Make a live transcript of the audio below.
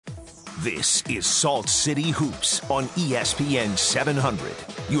This is Salt City Hoops on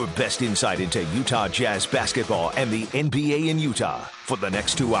ESPN700. Your best insight into Utah Jazz basketball and the NBA in Utah. For the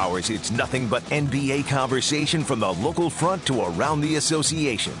next 2 hours, it's nothing but NBA conversation from the local front to around the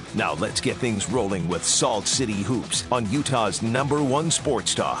association. Now let's get things rolling with Salt City Hoops on Utah's #1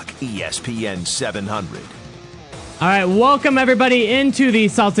 sports talk, ESPN700. All right, welcome everybody into the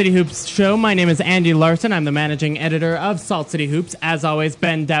Salt City Hoops show. My name is Andy Larsen. I'm the managing editor of Salt City Hoops. As always,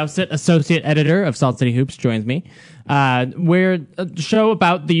 Ben Dowsett, associate editor of Salt City Hoops, joins me. We're a show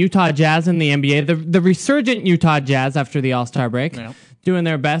about the Utah Jazz and the NBA, the resurgent Utah Jazz after the All-Star break, doing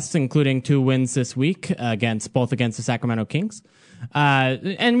their best, including 2 wins this week against the Sacramento Kings.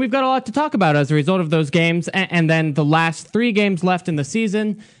 And we've got a lot to talk about as a result of those games, and then the last 3 games left in the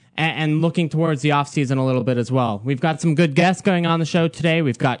season, and looking towards the offseason a little bit as well. We've got some good guests going on the show today.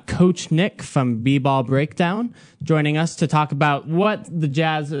 We've got Coach Nick from B-Ball Breakdown joining us to talk about what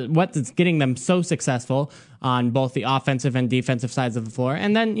is getting them so successful on both the offensive and defensive sides of the floor.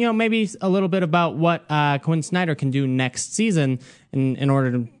 And then, maybe a little bit about what Quin Snyder can do next season in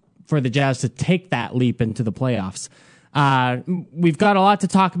order for the Jazz to take that leap into the playoffs. We've got a lot to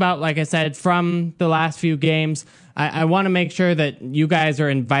talk about, like I said, from the last few games. I want to make sure that you guys are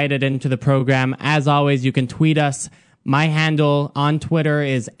invited into the program. As always, you can tweet us. My handle on Twitter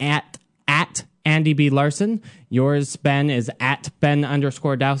is at Andy B. Larsen. Yours, Ben, is at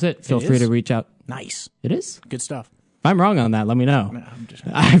Ben_Dowsett. Feel free to reach out. Nice. It is? Good stuff. If I'm wrong on that, let me know.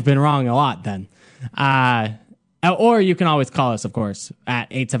 I've been wrong a lot then. Or you can always call us, of course, at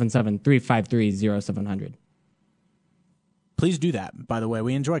 877-353-0700. Please do that, by the way.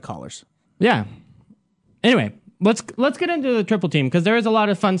 We enjoy callers. Yeah. Anyway, let's get into the triple team, because there is a lot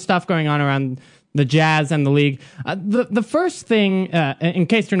of fun stuff going on around the Jazz and the league. The first thing, in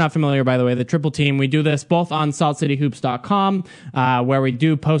case you're not familiar, by the way, the triple team, we do this both on saltcityhoops.com, where we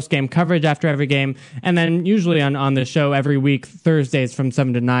do post-game coverage after every game, and then usually on the show every week, Thursdays from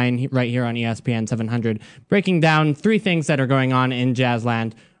 7 to 9, right here on ESPN700, breaking down 3 things that are going on in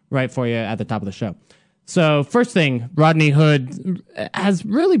Jazzland right for you at the top of the show. So first thing, Rodney Hood has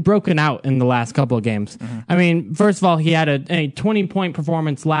really broken out in the last couple of games. Mm-hmm. I mean, first of all, he had a 20-point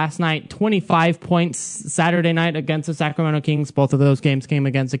performance last night, 25 points Saturday night against the Sacramento Kings. Both of those games came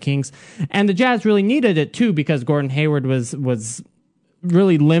against the Kings. And the Jazz really needed it, too, because Gordon Hayward was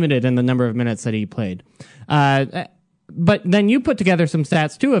really limited in the number of minutes that he played. But then you put together some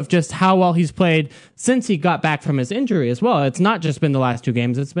stats, too, of just how well he's played since he got back from his injury as well. It's not just been the last 2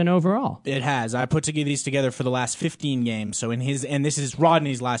 games, it's been overall. It has. I put these together for the last 15 games. So and this is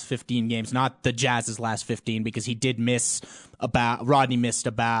Rodney's last 15 games, not the Jazz's last 15, because Rodney missed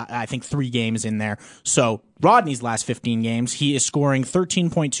about, I think, 3 games in there. So Rodney's last 15 games, he is scoring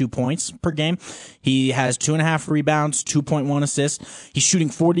 13.2 points per game. He has 2.5 rebounds, 2.1 assists. He's shooting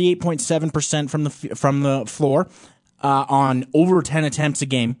 48.7% from the floor. On over 10 attempts a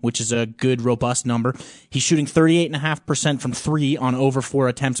game, which is a good, robust number. He's shooting 38.5% from 3 on over 4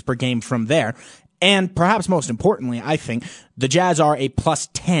 attempts per game from there. And perhaps most importantly, I think, the Jazz are a plus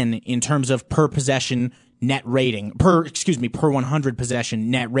 10 in terms of per possession net rating, per 100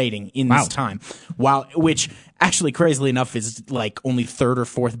 possession net rating in this time. Which actually, crazily enough, is like only 3rd or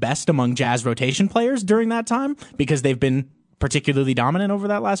 4th best among Jazz rotation players during that time, because they've been particularly dominant over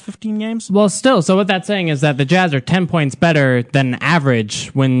that last 15 games. Well, still, so what that's saying is that the Jazz are 10 points better than average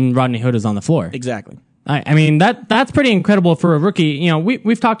when Rodney Hood is on the floor. Exactly. I mean, that's pretty incredible for a rookie.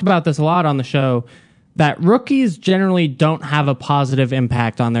 We've talked about this a lot on the show, that rookies generally don't have a positive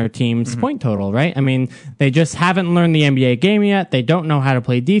impact on their team's point total, right? I mean, they just haven't learned the NBA game yet. They don't know how to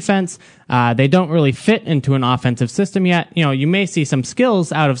play defense. They don't really fit into an offensive system yet. You may see some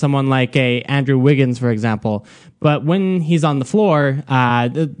skills out of someone like a Andrew Wiggins, for example, but when he's on the floor,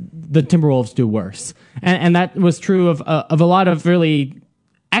 the Timberwolves do worse. And that was true of a lot of really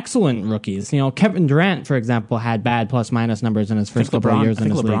excellent rookies. Kevin Durant, for example, had bad plus-minus numbers in his first couple of years in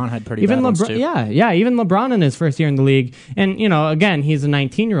his league. LeBron had pretty bad ones too. Yeah, even LeBron in his first year in the league. And, again, he's a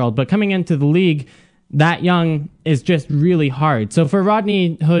 19-year-old, but coming into the league that young is just really hard. So for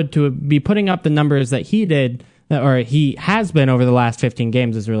Rodney Hood to be putting up the numbers that he did, or he has been over the last 15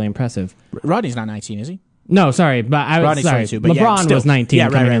 games, is really impressive. Rodney's not 19, is he? No, sorry, but Rodney's 22, but LeBron was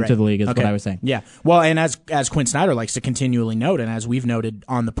 19 coming into the league, is okay. what I was saying. Yeah, well, and as Quin Snyder likes to continually note, and as we've noted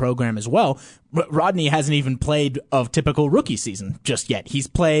on the program as well, Rodney hasn't even played a typical rookie season just yet. He's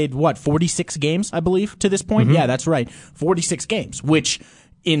played, 46 games, I believe, to this point? Mm-hmm. Yeah, that's right, 46 games, which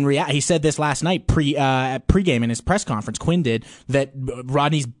in reality, he said this last night pregame in his press conference, Quin did, that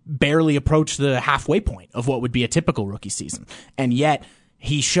Rodney's barely approached the halfway point of what would be a typical rookie season. And yet,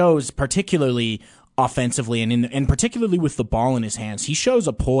 he shows, particularly offensively, and particularly with the ball in his hands. He shows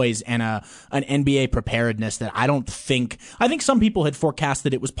a poise and an NBA preparedness that I think some people had forecast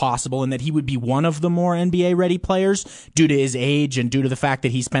that it was possible and that he would be one of the more NBA ready players due to his age and due to the fact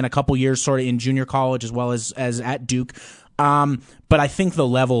that he spent a couple years sort of in junior college as well as at Duke. But I think the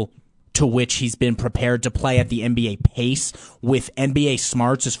level to which he's been prepared to play at the NBA pace with NBA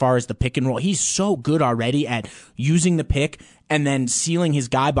smarts as far as the pick and roll. He's so good already at using the pick and then sealing his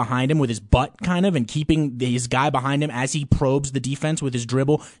guy behind him with his butt kind of and keeping his guy behind him as he probes the defense with his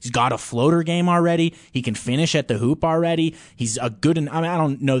dribble. He's got a floater game already. He can finish at the hoop already. He's a good, I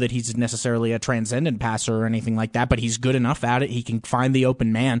don't know that he's necessarily a transcendent passer or anything like that, but he's good enough at it. He can find the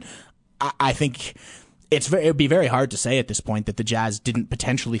open man. I think it would be very hard to say at this point that the Jazz didn't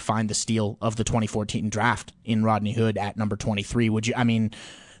potentially find the steal of the 2014 draft in Rodney Hood at number 23.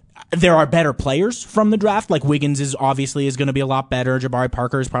 There are better players from the draft. Like Wiggins is going to be a lot better. Jabari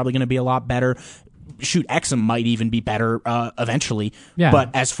Parker is probably going to be a lot better. Exum might even be better eventually. Yeah.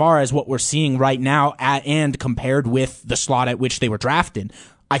 But as far as what we're seeing right now and compared with the slot at which they were drafted,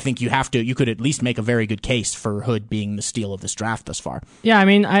 I think you could at least make a very good case for Hood being the steal of this draft thus far. Yeah, I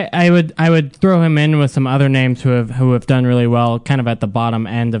mean, I would throw him in with some other names who have done really well, kind of at the bottom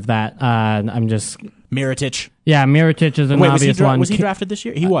end of that. Mirotic. Yeah, Mirotic is an obvious one. Was he drafted this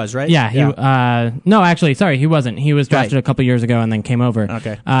year? He was, right? Yeah. No, actually, sorry, he wasn't. He was drafted a couple years ago and then came over.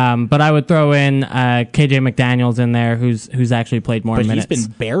 Okay. But I would throw in KJ McDaniels in there, who's actually played more minutes. But he's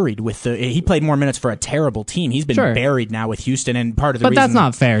been buried he played more minutes for a terrible team. He's been buried now with Houston, and part of the reason. But that's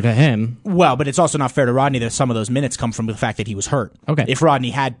not fair to him. Well, but it's also not fair to Rodney that some of those minutes come from the fact that he was hurt. Okay. If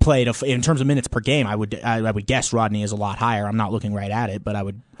Rodney had played in terms of minutes per game, I would guess Rodney is a lot higher. I'm not looking right at it, but I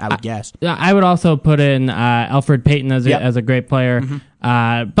would guess. I would also put in Alfred Payton as a great player.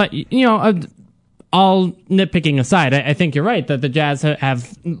 Mm-hmm. But, all nitpicking aside, I think you're right that the Jazz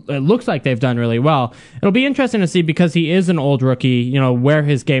have, it looks like they've done really well. It'll be interesting to see, because he is an old rookie, where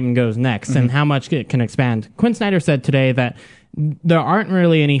his game goes next and how much it can expand. Quin Snyder said today that there aren't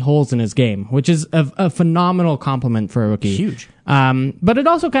really any holes in his game, which is a phenomenal compliment for a rookie. Huge. But it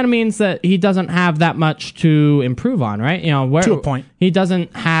also kind of means that he doesn't have that much to improve on, right? To a point. He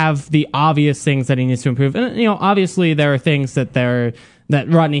doesn't have the obvious things that he needs to improve. And, obviously there are things that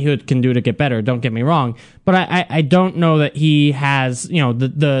Rodney Hood can do to get better, don't get me wrong. But I don't know that he has,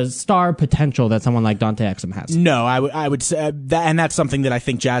 the star potential that someone like Dante Exum has. No, I would say that, and that's something that I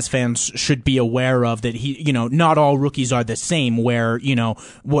think Jazz fans should be aware of, that not all rookies are the same, where,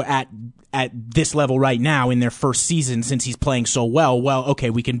 we're at this level right now in their first season, since he's playing so well, okay,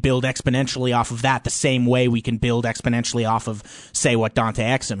 we can build exponentially off of that the same way we can build exponentially off of, say, what Dante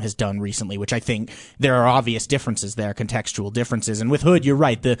Exum has done recently, which I think there are obvious differences there, contextual differences. And with Hood, you're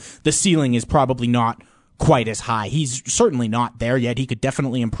right, the ceiling is probably not quite as high. He's certainly not there yet. He could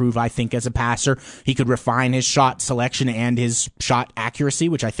definitely improve, I think, as a passer. He could refine his shot selection and his shot accuracy,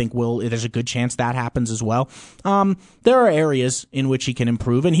 which I think there's a good chance that happens as well. There are areas in which he can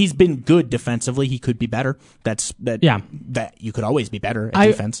improve, and he's been good defensively. He could be better. That you could always be better at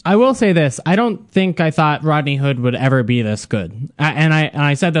defense. I will say this. I don't think I thought Rodney Hood would ever be this good. And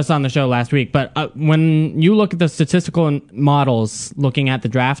I said this on the show last week, but when you look at the statistical models looking at the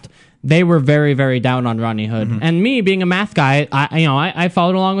draft, they were very, very down on Rodney Hood. Mm-hmm. And me, being a math guy, I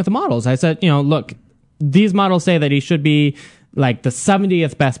followed along with the models. I said, look, these models say that he should be like the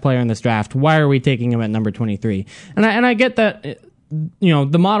 70th best player in this draft. Why are we taking him at number 23? And I get that,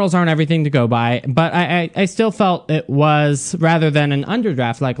 the models aren't everything to go by, but I still felt it was, rather than an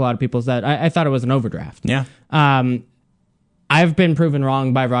underdraft, like a lot of people said, I thought it was an overdraft. Yeah. I've been proven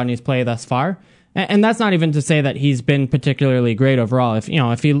wrong by Rodney's play thus far. And that's not even to say that he's been particularly great overall. If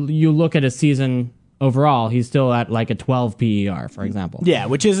you look at his season overall, he's still at like a 12 PER, for example. Yeah,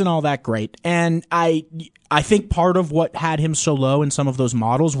 which isn't all that great. And I think part of what had him so low in some of those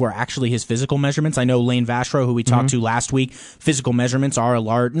models were actually his physical measurements. I know Lane Vashro, who we talked to last week, physical measurements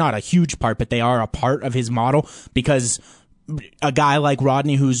are not a huge part, but they are a part of his model, because a guy like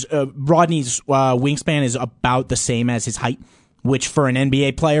Rodney, Rodney's wingspan is about the same as his height, which for an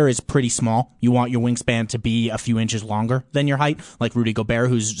NBA player is pretty small. You want your wingspan to be a few inches longer than your height, like Rudy Gobert,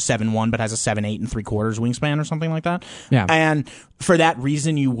 who's 7'1", but has a 7'8" 3/4 wingspan or something like that. Yeah. And for that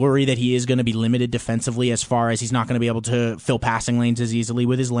reason, you worry that he is going to be limited defensively, as far as he's not going to be able to fill passing lanes as easily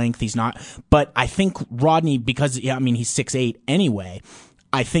with his length. He's not. But I think Rodney, because, he's 6'8" anyway,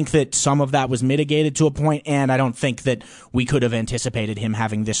 I think that some of that was mitigated to a point, and I don't think that we could have anticipated him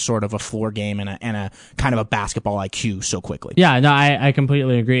having this sort of a floor game and a kind of a basketball IQ so quickly. Yeah, no, I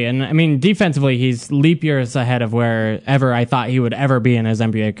completely agree. And I mean, defensively, he's leap years ahead of wherever I thought he would ever be in his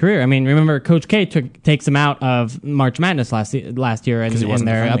NBA career. I mean, remember, Coach K takes him out of March Madness last year and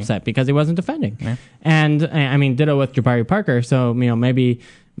they're upset because he wasn't defending. Yeah. And I mean, ditto with Jabari Parker. So, maybe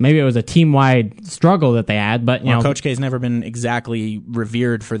it was a team-wide struggle that they had, but Coach K's never been exactly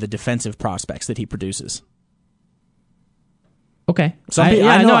revered for the defensive prospects that he produces. Okay,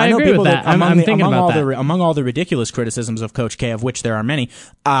 I know agree with that. I'm thinking about that. Among all the ridiculous criticisms of Coach K, of which there are many,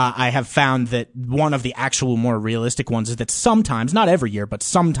 I have found that one of the actual more realistic ones is that sometimes, not every year, but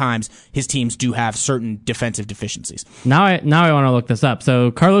sometimes his teams do have certain defensive deficiencies. Now I want to look this up.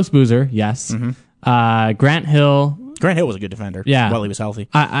 So Carlos Boozer, yes. Mm-hmm. Grant Hill. Grant Hill was a good defender. Yeah. While he was healthy.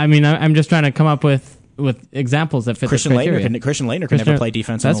 I'm just trying to come up with examples that fit Christian this criteria. Christian Laettner can never play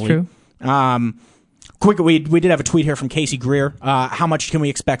defense. That's in the league. true. Quick, we did have a tweet here from Casey Greer. How much can we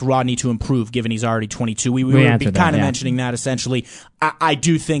expect Rodney to improve, given he's already 22? We were kind of mentioning that essentially. I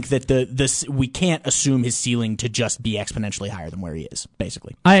do think that we can't assume his ceiling to just be exponentially higher than where he is.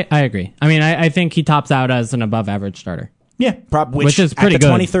 Basically, I agree. I mean, I think he tops out as an above-average starter. Yeah, which is pretty good.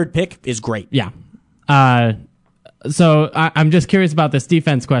 The 23rd pick is great. Yeah. So I'm just curious about this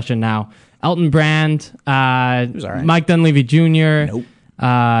defense question now. Elton Brand, right. Mike Dunleavy Jr., nope.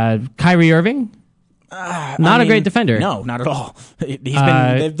 Kyrie Irving. Not a great defender. No, not at all. They've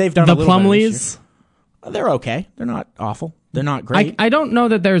done the a little Plumlees. They're okay. They're not awful. They're not great. I don't know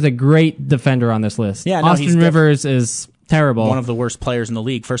that there's a great defender on this list. Yeah, no, Austin Rivers is terrible. One of the worst players in the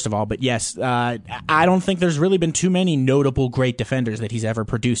league, first of all. But yes, I don't think there's really been too many notable great defenders that he's ever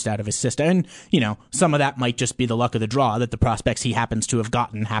produced out of his system. And, some of that might just be the luck of the draw that the prospects he happens to have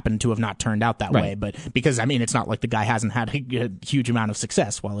gotten happen to have not turned out that way. But because, it's not like the guy hasn't had a huge amount of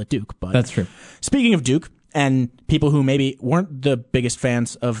success while at Duke. But that's true. Speaking of Duke, and people who maybe weren't the biggest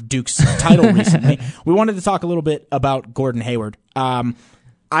fans of Duke's title recently, we wanted to talk a little bit about Gordon Hayward.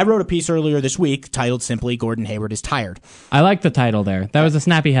 I wrote a piece earlier this week titled simply "Gordon Hayward is tired." I like the title there. That was a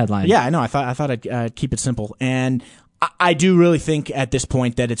snappy headline. Yeah, I know. I thought I'd keep it simple, and I do really think at this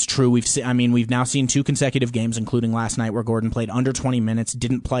point that it's true. We've now seen 2 consecutive games, including last night, where Gordon played under 20 minutes,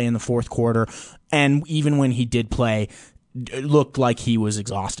 didn't play in the fourth quarter, and even when he did play, it looked like he was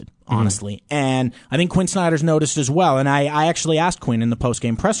exhausted, honestly. And I think Quin Snyder's noticed as well. And I actually asked Quin in the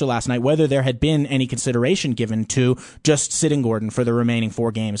post-game presser last night whether there had been any consideration given to just sitting Gordon for the remaining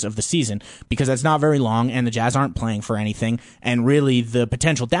 4 games of the season, because that's not very long and the Jazz aren't playing for anything. And really the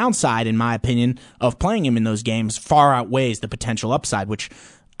potential downside, in my opinion, of playing him in those games far outweighs the potential upside, which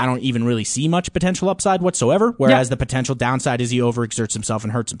I don't even really see much potential upside whatsoever, whereas the potential downside is he overexerts himself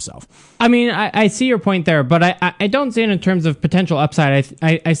and hurts himself. I see your point there, but I don't see it in terms of potential upside.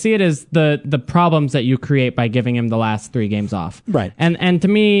 I see it as the problems that you create by giving him the last 3 games off. Right. And to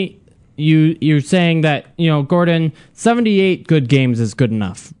me, you're saying that, Gordon, 78 good games is good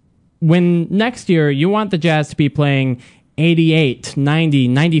enough. When next year you want the Jazz to be playing 88, 90,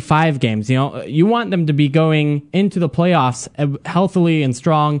 95 games. You want them to be going into the playoffs healthily and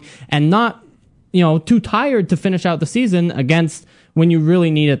strong and not, too tired to finish out the season against when you really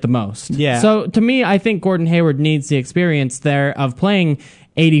need it the most. Yeah. So to me, I think Gordon Hayward needs the experience there of playing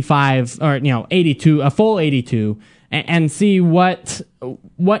 85 or, 82, a full 82 and see what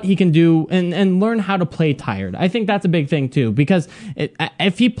he can do and learn how to play tired. I think that's a big thing too, because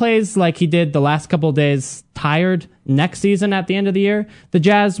if he plays like he did the last couple of days tired next season at the end of the year, the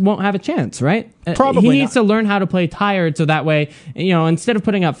Jazz won't have a chance, right? Probably he needs to learn how to play tired, so that way, instead of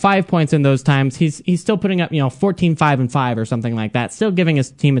putting up 5 points in those times, he's still putting up 14, 5, and 5 or something like that, still giving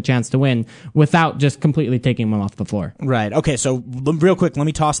his team a chance to win without just completely taking them off the floor. Right. Okay, so real quick, let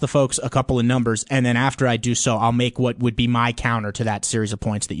me toss the folks a couple of numbers, and then after I do so, I'll make what would be my counter to that series of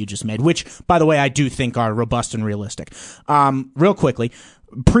points that you just made, which, by the way, I do think are robust and realistic. Real quickly,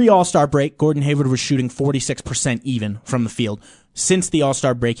 pre-All-Star break, Gordon Hayward was shooting 46% even from the field. Since the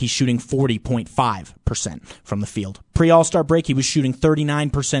All-Star break, he's shooting 40.5% from the field. Pre-All-Star break, he was shooting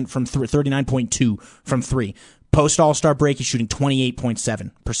 39% from 39.2 from 3. Post-All-Star break, he's shooting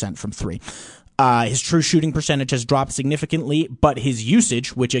 28.7% from 3. His true shooting percentage has dropped significantly, but his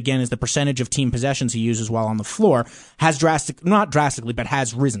usage, which again is the percentage of team possessions he uses while on the floor, has not drastically, but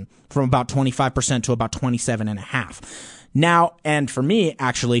has risen from about 25% to about 27.5%. Now, and for me,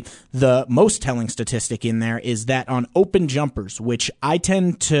 actually, the most telling statistic in there is that on open jumpers, which I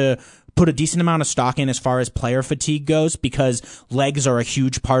tend to put a decent amount of stock in as far as player fatigue goes, because legs are a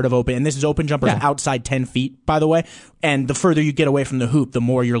huge part of open, and this is open jumpers outside 10 feet, by the way, and the further you get away from the hoop, the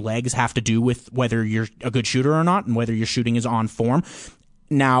more your legs have to do with whether you're a good shooter or not, and whether your shooting is on form.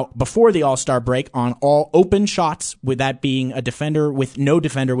 Now, before the All-Star break, on all open shots, with that being a defender with no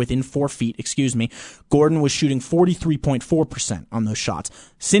defender within 4 feet, Gordon was shooting 43.4% on those shots.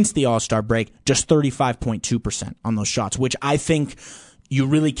 Since the All-Star break, just 35.2% on those shots, which I think you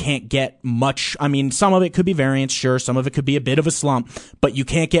really can't get much. I mean, some of it could be variance, sure. Some of it could be a bit of a slump, but you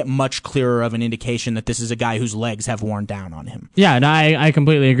can't get much clearer of an indication that this is a guy whose legs have worn down on him. Yeah, and I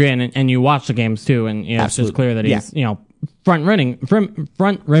completely agree. And you watch the games too, and it's just clear that he's front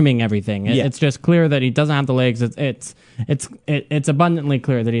rimming everything. It's just clear that he doesn't have the legs. It's abundantly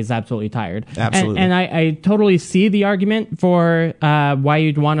clear that he's absolutely tired. Absolutely. And I totally see the argument for why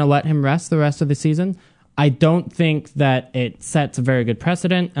you'd want to let him rest the rest of the season. I don't think that it sets a very good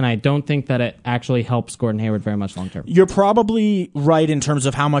precedent, and I don't think that it actually helps Gordon Hayward very much long term. You're probably right in terms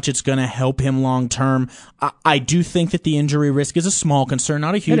of how much it's going to help him long term. I do think that the injury risk is a small concern,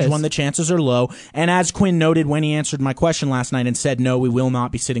 not a huge one. The chances are low. And as Quin noted when he answered my question last night and said, no, we will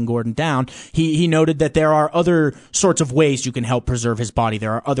not be sitting Gordon down, he noted that there are other sorts of ways you can help preserve his body.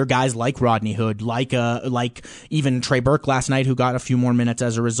 There are other guys like Rodney Hood, like even Trey Burke last night, who got a few more minutes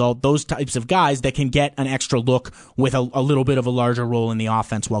as a result. Those types of guys that can get an extra look with a little bit of a larger role in the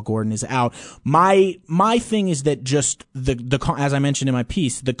offense while Gordon is out. My thing is that just the as I mentioned in my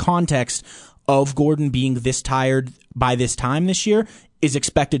piece, the context of Gordon being this tired by this time this year is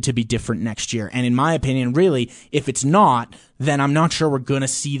expected to be different next year. And in my opinion, really, if it's not, then I'm not sure we're going to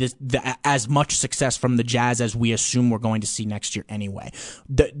see as much success from the Jazz as we assume we're going to see next year anyway.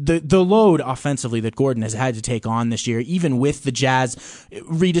 The load offensively that Gordon has had to take on this year, even with the Jazz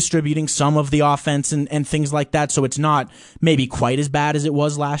redistributing some of the offense and things like that, so it's not maybe quite as bad as it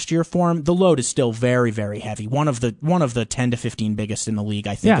was last year for him, the load is still very, very heavy. One of the 10 to 15 biggest in the league,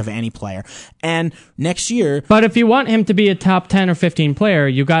 I think, of any player. And next year... But if you want him to be a top 10 or 15 player,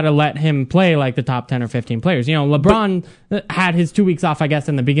 you got to let him play like the top 10 or 15 players. LeBron had his 2 weeks off, I guess,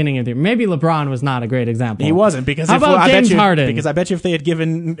 in the beginning of the year. Maybe LeBron was not a great example. He wasn't, because James Harden? Because I bet you if they had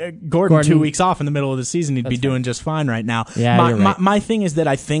given Gordon 2 weeks off in the middle of the season, he'd be doing just fine right now. Yeah, my thing is that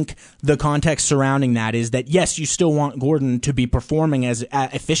I think the context surrounding that is that, yes, you still want Gordon to be performing as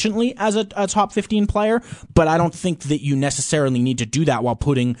efficiently as a top 15 player, but I don't think that you necessarily need to do that while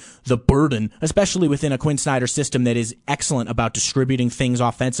putting the burden, especially within a Quin Snyder system that is excellent about distributing things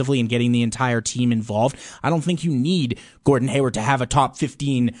offensively and getting the entire team involved. I don't think you need Gordon Hayward to have a top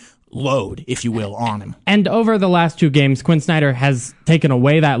 15 load, if you will, on him. And over the last 2 games, Quin Snyder has taken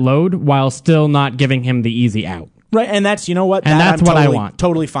away that load while still not giving him the easy out. Right, and that's, you know what? And that's what I want.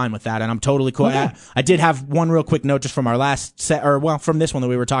 Totally fine with that, and I'm totally cool. Okay. I did have one real quick note just from our last set, from this one that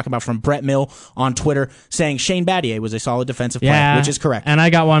we were talking about, from Brett Mill on Twitter, saying Shane Battier was a solid defensive player, which is correct. And I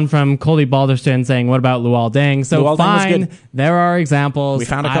got one from Coley Balderston saying, what about Luol Deng? So Luol Deng was good. There are examples. We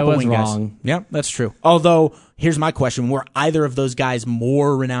found a couple wing wrong. guys. Yep, that's true. Although, here's my question. Were either of those guys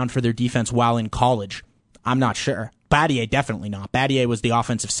more renowned for their defense while in college? I'm not sure. Battier, definitely not. Battier was the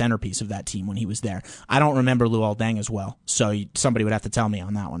offensive centerpiece of that team when he was there. I don't remember Luol Deng as well, so somebody would have to tell me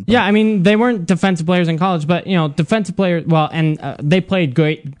on that one. But. Yeah, I mean, they weren't defensive players in college, but, defensive players, they played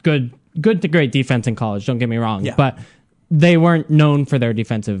good to great defense in college, don't get me wrong, but they weren't known for their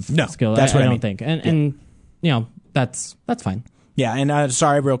defensive skill, I don't think. And that's fine. Yeah, and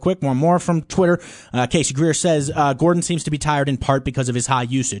sorry, real quick, one more from Twitter. Casey Greer says, Gordon seems to be tired in part because of his high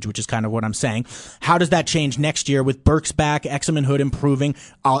usage, which is kind of what I'm saying. How does that change next year with Burks back, Exum and Hood improving?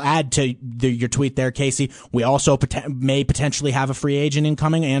 I'll add to your tweet there, Casey. We also may potentially have a free agent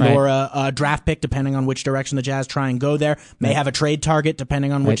incoming or a draft pick, depending on which direction the Jazz try and go there. May have a trade target,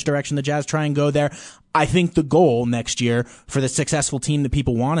 depending on which direction the Jazz try and go there. I think the goal next year for the successful team that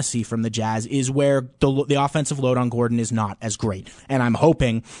people want to see from the Jazz is where the offensive load on Gordon is not as great. And I'm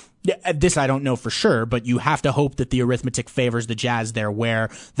hoping, this I don't know for sure, but you have to hope that the arithmetic favors the Jazz there, where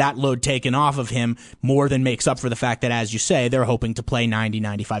that load taken off of him more than makes up for the fact that, as you say, they're hoping to play 90,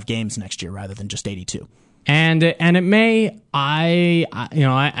 95 games next year rather than just 82. And it may,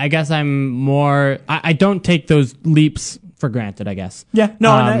 I guess I'm more, I don't take those leaps for granted, I guess. Yeah,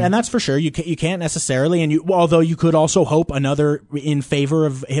 no, and that's for sure. You can't necessarily, and although you could also hope another in favor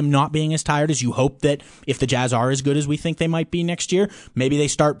of him not being as tired, as you hope that if the Jazz are as good as we think they might be next year, maybe they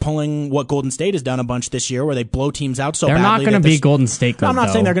start pulling what Golden State has done a bunch this year, where they blow teams out so badly. They're not going to be Golden State good, I'm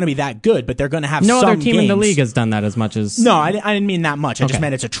not saying they're going to be that good, but they're going to have no some other team games. in the league has done that as much as... No, I didn't mean that much. I just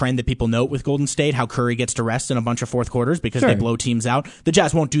meant it's a trend that people note with Golden State, how Curry gets to rest in a bunch of fourth quarters because they blow teams out. The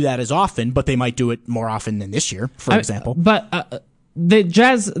Jazz won't do that as often, but they might do it more often than this year, for example. But... the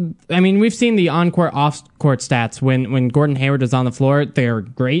Jazz, I mean, we've seen the on-court, off-court stats. When Gordon Hayward is on the floor, they're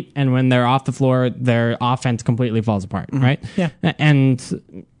great. And when they're off the floor, their offense completely falls apart, right? Yeah.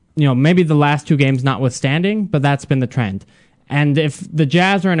 And, maybe the last 2 games notwithstanding, but that's been the trend. And if the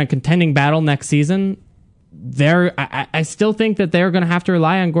Jazz are in a contending battle next season, I still think that they're going to have to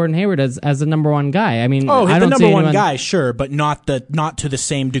rely on Gordon Hayward as the number one guy. I mean, I don't the see number one anyone... guy, sure, but not to the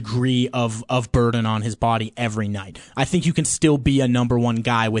same degree of burden on his body every night. I think you can still be a number one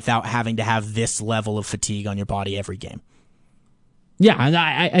guy without having to have this level of fatigue on your body every game. Yeah,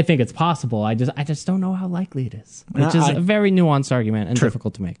 I think it's possible. I just don't know how likely it is, which is a very nuanced argument and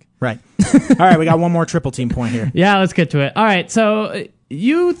difficult to make. Right. All right, we got one more triple team point here. Yeah, let's get to it. All right, so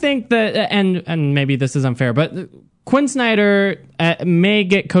you think that, and maybe this is unfair, but Quin Snyder may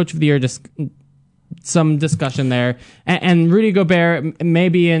get Coach of the Year, just some discussion there, and Rudy Gobert may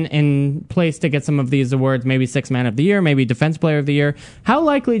be in place to get some of these awards, maybe Sixth Man of the Year, maybe Defense Player of the Year. How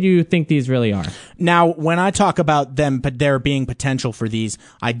likely do you think these really are? Now, when I talk about them, but there being potential for these,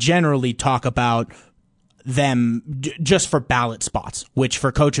 I generally talk about them just for ballot spots, which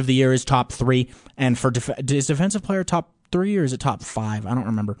for Coach of the Year is top 3, and for is Defensive Player top 3 or is it top 5? I don't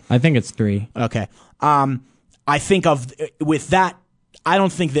remember. I think it's 3. Okay. I think with that, I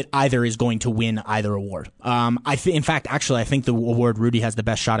don't think that either is going to win either award. In fact, I think the award Rudy has the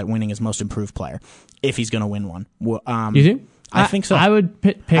best shot at winning is Most Improved Player, if he's going to win one. You do? I think so. I would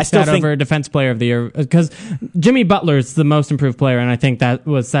pick that over Defense Player of the Year, because Jimmy Butler's the most improved player, and I think that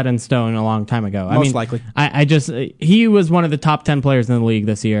was set in stone a long time ago. Most likely. He was one of the top 10 players in the league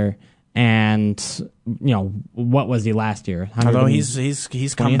this year, and what was he last year? Although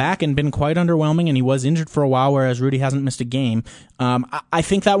he's come back and been quite underwhelming, and he was injured for a while, whereas Rudy hasn't missed a game. I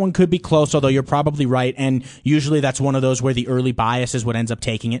think that one could be close, although you're probably right, and usually that's one of those where the early bias is what ends up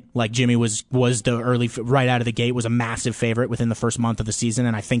taking it. Like Jimmy was the early, right out of the gate, was a massive favorite within the first month of the season,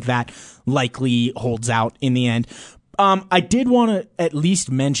 and I think that likely holds out in the end. I did want to at least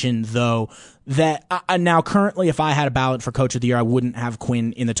mention, though, that now currently if I had a ballot for Coach of the Year, I wouldn't have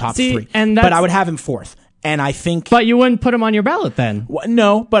Quin in the top 3, but I would have him 4th. And I think... But you wouldn't put him on your ballot then?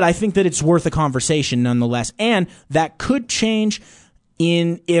 No, but I think that it's worth a conversation nonetheless. And that could change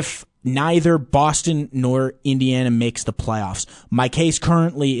if neither Boston nor Indiana makes the playoffs. My case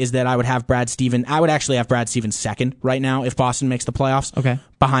currently is that I would have Brad Stevens. I would actually have Brad Stevens 2nd right now if Boston makes the playoffs. Okay.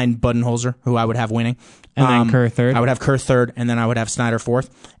 Behind Budenholzer, who I would have winning. And then Kerr 3rd. I would have Kerr 3rd, and then I would have Snyder 4th.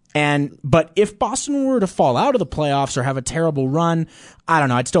 But if Boston were to fall out of the playoffs or have a terrible run, I don't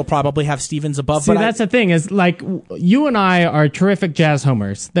know. I'd still probably have Stevens above. See, that's the thing is, like, you and I are terrific Jazz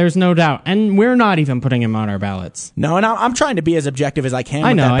homers. There's no doubt, and we're not even putting him on our ballots. No, and I'm trying to be as objective as I can.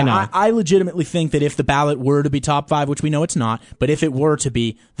 I know. I legitimately think that if the ballot were to be top 5, which we know it's not, but if it were to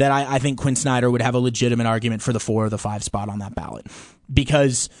be, that I think Quin Snyder would have a legitimate argument for the 4 or the 5 spot on that ballot,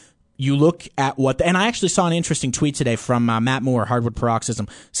 because you look at and I actually saw an interesting tweet today from Matt Moore, Hardwood Paroxysm,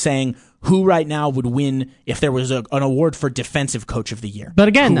 saying who right now would win if there was an award for Defensive Coach of the Year. But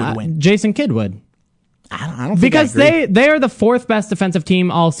again, Jason Kidd would. I don't think because they are the 4th best defensive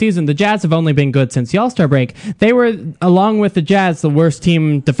team all season. The Jazz have only been good since the All-Star break. They were, along with the Jazz, the worst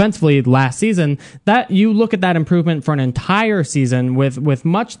team defensively last season. That you look at that improvement for an entire season with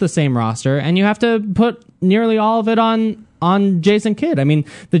much the same roster, and you have to put nearly all of it on Jason Kidd. I mean,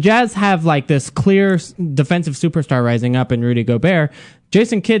 the Jazz have like this clear defensive superstar rising up in Rudy Gobert.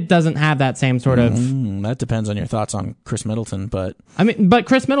 Jason Kidd doesn't have that same sort of... that depends on your thoughts on Chris Middleton, but... But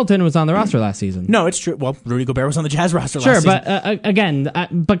Chris Middleton was on the roster last season. No, it's true. Well, Rudy Gobert was on the Jazz roster last season.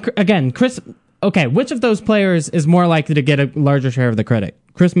 But again, Chris... Okay, which of those players is more likely to get a larger share of the credit?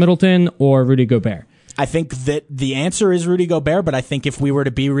 Chris Middleton or Rudy Gobert? I think that the answer is Rudy Gobert, but I think if we were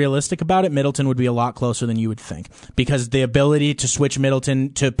to be realistic about it, Middleton would be a lot closer than you would think, because the ability to switch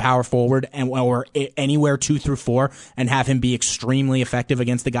Middleton to power forward or anywhere 2 through 4 and have him be extremely effective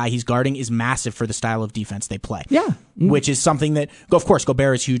against the guy he's guarding is massive for the style of defense they play. Yeah. Which is something that, of course,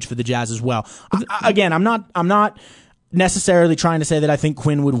 Gobert is huge for the Jazz as well. Again, I'm not necessarily trying to say that I think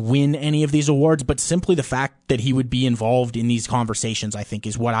Quin would win any of these awards, but simply the fact that he would be involved in these conversations, I think,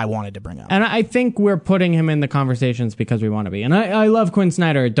 is what I wanted to bring up. And I think we're putting him in the conversations because we want to be. And I love Quin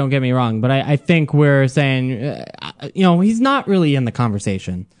Snyder, don't get me wrong, but I think we're saying, he's not really in the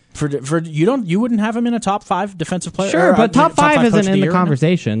conversion. You wouldn't have him in a top 5 defensive player? Sure, but top 5 isn't in the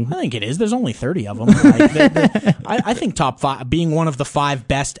conversation. I think it is. There's only 30 of them. I think top 5, being one of the 5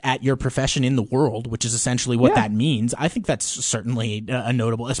 best at your profession in the world, which is essentially what that means, I think that's certainly a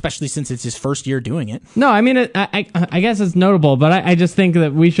notable, especially since it's his first year doing it. No, I mean, I guess it's notable, but I just think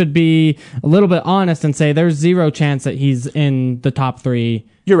that we should be a little bit honest and say there's zero chance that he's in the top 3.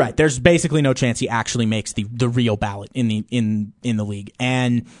 You're right. There's basically no chance he actually makes the real ballot in the league.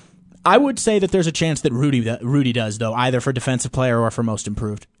 And I would say that there's a chance that Rudy does, though, either for defensive player or for most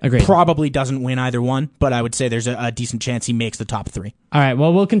improved. Agreed. Probably doesn't win either one, but I would say there's a decent chance he makes the top 3. All right,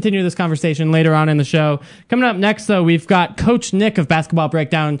 well, we'll continue this conversation later on in the show. Coming up next, though, we've got Coach Nick of Basketball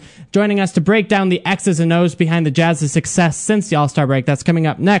Breakdown joining us to break down the X's and O's behind the Jazz's success since the All-Star break. That's coming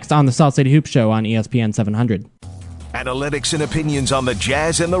up next on the Salt City Hoops Show on ESPN 700. Analytics and opinions on the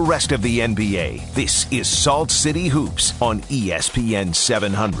Jazz and the rest of the NBA. This is Salt City Hoops on ESPN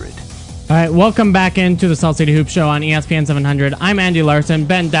 700. All right, welcome back into the Salt City Hoops Show on ESPN 700. I'm Andy Larsen.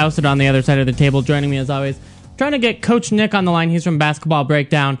 Ben Dowsett on the other side of the table joining me as always. Trying to get Coach Nick on the line. He's from Basketball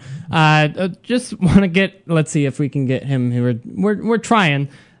Breakdown. Just want to let's see if we can get him here. We're trying.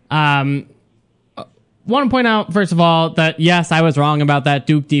 Want to point out, first of all, that yes, I was wrong about that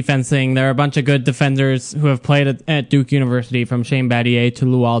Duke defense thing. There are a bunch of good defenders who have played at Duke University, from Shane Battier to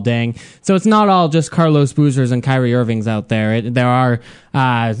Luol Deng. So it's not all just Carlos Boozers and Kyrie Irvings out there. There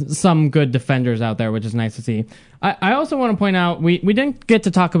are some good defenders out there, which is nice to see. I also want to point out, we didn't get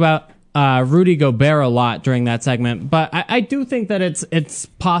to talk about Rudy Gobert a lot during that segment, but I do think that it's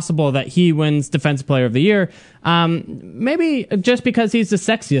possible that he wins Defensive Player of the Year. Maybe just because he's the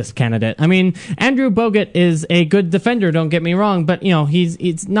sexiest candidate. I mean, Andrew Bogut is a good defender, don't get me wrong, but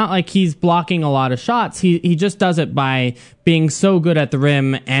it's not like he's blocking a lot of shots. He just does it by being so good at the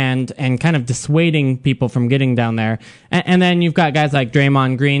rim and kind of dissuading people from getting down there. And then you've got guys like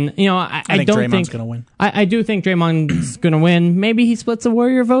Draymond Green. I think don't Draymond's think going to win. I do think Draymond's going to win. Maybe he splits a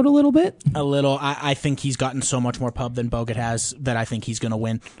Warrior vote a little bit. A little. I think he's gotten so much more pub than Bogut has that I think he's going to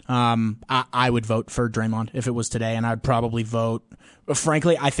win. I would vote for Draymond if it was today, and I'd probably vote.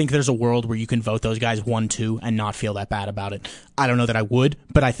 Frankly, I think there's a world where you can vote those guys 1-2 and not feel that bad about it. I don't know that I would,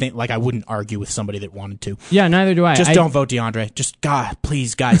 but I think I wouldn't argue with somebody that wanted to. Yeah, neither do I. Just don't vote DeAndre. Just, God,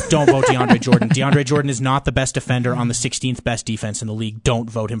 please, guys, don't vote DeAndre Jordan. DeAndre Jordan is not the best defender on the 16th best defense in the league. Don't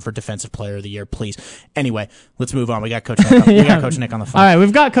vote him for Defensive Player of the Year, please. Anyway, let's move on. We got Coach Nick. We got Coach Nick on the phone. All right,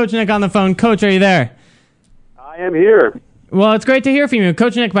 we've got Coach Nick on the phone. Coach, are you there? I am here. Well, it's great to hear from you.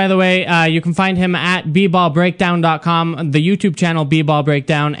 Coach Nick, by the way, you can find him at bballbreakdown.com, the YouTube channel B-Ball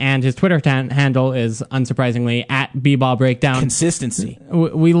Breakdown, and his Twitter handle is, unsurprisingly, at B-Ball-Breakdown. Consistency.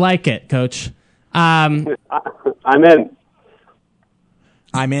 We like it, Coach. I'm in.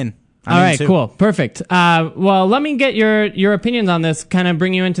 I'm in. All right, cool. Perfect. Well, let me get your opinions on this, kind of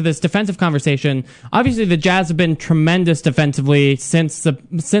bring you into this defensive conversation. Obviously, the Jazz have been tremendous defensively since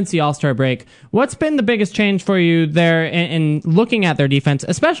the All-Star break. What's been the biggest change for you there in looking at their defense,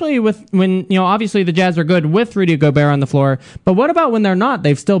 especially when obviously the Jazz are good with Rudy Gobert on the floor, but what about when they're not?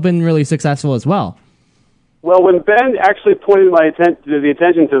 They've still been really successful as well. Well, when Ben actually pointed the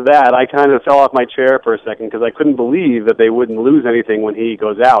attention to that, I kind of fell off my chair for a second because I couldn't believe that they wouldn't lose anything when he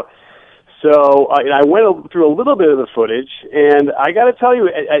goes out. So I went through a little bit of the footage, and I got to tell you,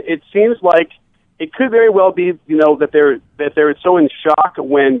 it seems like it could very well be, that they're so in shock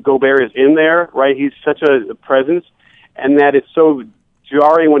when Gobert is in there, right? He's such a presence, and that it's so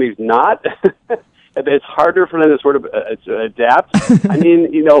jarring when he's not. That it's harder for them to sort of adapt. I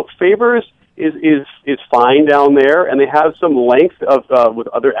mean, Favors is fine down there, and they have some length of with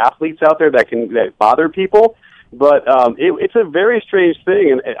other athletes out there that bother people. But it's a very strange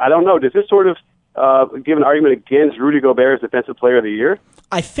thing, and I don't know. Does this sort of give an argument against Rudy Gobert as Defensive Player of the Year?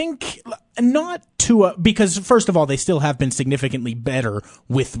 I think not because first of all, they still have been significantly better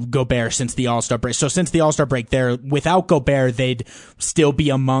with Gobert since the All-Star break. So since the All-Star break, without Gobert, they'd still be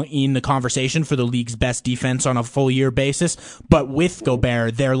in the conversation for the league's best defense on a full year basis. But with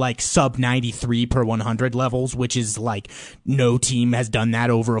Gobert, they're like sub 93 per 100 levels, which is like no team has done that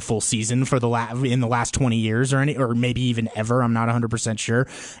over a full season in the last 20 years or maybe even ever. I'm not 100% sure.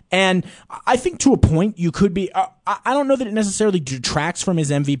 And I think to a point you could be. I don't know that it necessarily detracts from his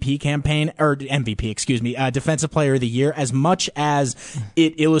MVP campaign or Defensive Player of the Year as much as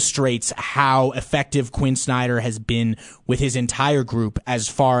it illustrates how effective Quin Snyder has been with his entire group as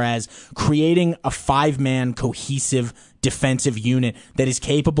far as creating a 5-man cohesive defensive unit that is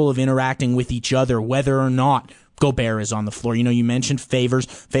capable of interacting with each other, whether or not Gobert is on the floor. You mentioned Favors.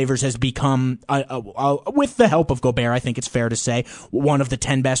 Favors has become, with the help of Gobert, I think it's fair to say, one of the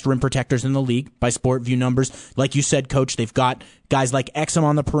 10 best rim protectors in the league by Sport View numbers. Like you said, Coach, they've got guys like Exum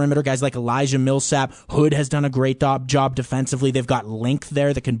on the perimeter, guys like Elijah Millsap. Hood has done a great job defensively. They've got length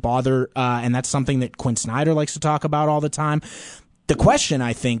there that can bother, and that's something that Quin Snyder likes to talk about all the time. The question,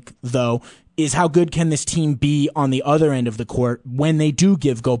 I think, though, is how good can this team be on the other end of the court when they do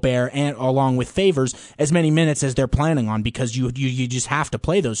give Gobert and along with Favors as many minutes as they're planning on, because you just have to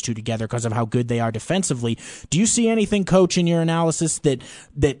play those two together because of how good they are defensively. Do you see anything, Coach, in your analysis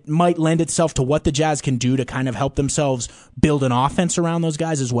that might lend itself to what the Jazz can do to kind of help themselves build an offense around those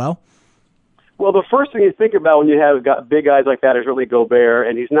guys as well? Well, the first thing you think about when you have got big guys like that is really Gobert,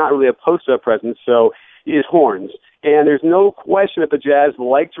 and he's not really a post-up presence, so is horns. And there's no question that the Jazz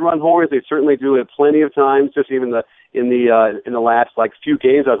like to run horns. They certainly do it plenty of times. Just even in the last few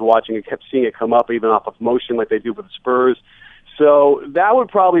games I was watching, I kept seeing it come up even off of motion like they do with the Spurs. So that would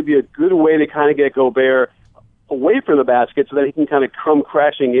probably be a good way to kind of get Gobert away from the basket so that he can kind of come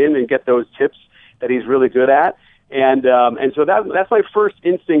crashing in and get those tips that he's really good at. And so that's my first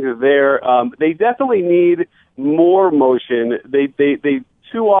instinct there. They definitely need more motion. They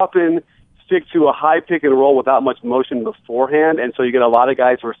too often stick to a high pick and roll without much motion beforehand, and so you get a lot of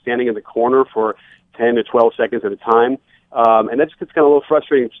guys who are standing in the corner for 10 to 12 seconds at a time. And that just gets kind of a little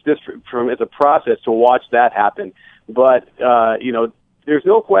frustrating just as a process to watch that happen. But, there's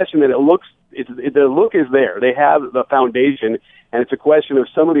no question that the look is there. They have the foundation, and it's a question of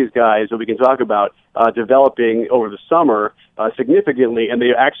some of these guys that we can talk about developing over the summer significantly, and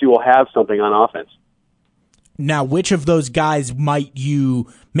they actually will have something on offense. Now, which of those guys might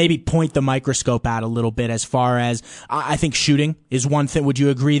you maybe point the microscope at a little bit as far as, I think shooting is one thing. Would you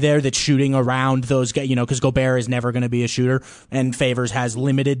agree there that shooting around those guys, because Gobert is never going to be a shooter and Favors has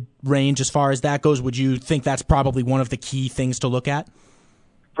limited range as far as that goes? Would you think that's probably one of the key things to look at?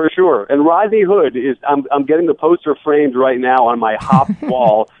 For sure. And Rodney Hood I'm getting the poster framed right now on my Hop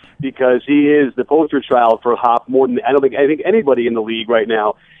wall because he is the poster child for Hop more than I think anybody in the league right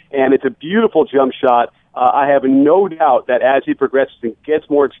now. And it's a beautiful jump shot. I have no doubt that as he progresses and gets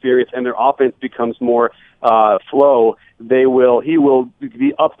more experience and their offense becomes more flow, he will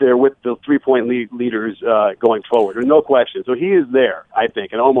be up there with the 3-point leaders going forward. There's no question. So he is there, I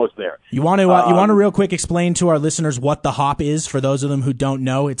think, and almost there. You want to real quick explain to our listeners what the Hop is for those of them who don't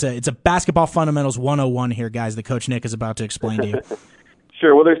know? It's a basketball fundamentals 101 here, guys. The Coach Nick is about to explain to you.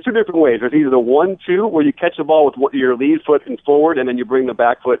 Sure. Well, there's two different ways. There's either the 1-2, where you catch the ball with your lead foot and forward, and then you bring the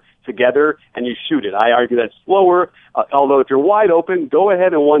back foot together and you shoot it. I argue that's slower, although if you're wide open, go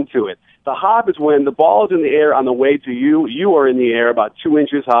ahead and 1-2 it. The hop is when the ball is in the air on the way to you. You are in the air about 2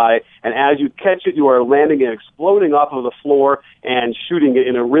 inches high, and as you catch it, you are landing and exploding off of the floor and shooting it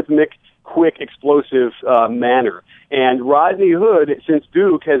in a rhythmic, quick, explosive manner. And Rodney Hood, since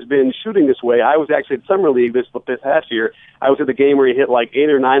Duke has been shooting this way, I was actually at Summer League this past year. I was at the game where he hit like 8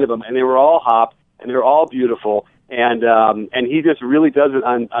 or 9 of them, and they were all hop, and they're all beautiful. And he just really does it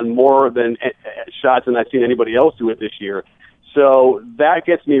on more than shots than I've seen anybody else do it this year. So that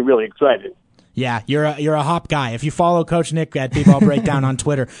gets me really excited. Yeah, you're a hop guy. If you follow Coach Nick at B-Ball Breakdown on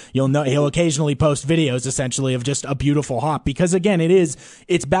Twitter, you'll know he'll occasionally post videos essentially of just a beautiful hop because again,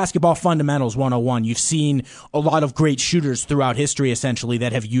 it's basketball fundamentals 101. You've seen a lot of great shooters throughout history essentially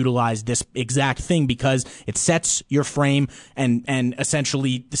that have utilized this exact thing because it sets your frame and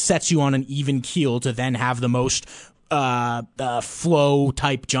essentially sets you on an even keel to then have the most flow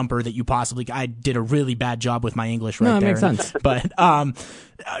type jumper that you possibly. I did a really bad job with my English right there. No, it makes sense. But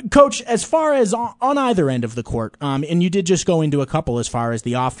Coach, as far as on either end of the court, and you did just go into a couple as far as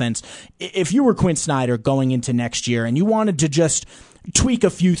the offense. If you were Quin Snyder going into next year and you wanted to just tweak a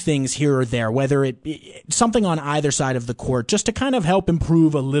few things here or there, whether it be something on either side of the court, just to kind of help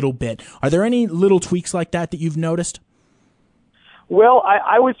improve a little bit, are there any little tweaks like that you've noticed? Well,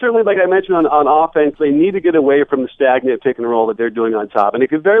 I would certainly, like I mentioned on offense, they need to get away from the stagnant pick and roll that they're doing on top. And it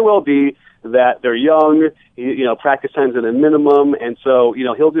could very well be that they're young, practice time's at a minimum, and so,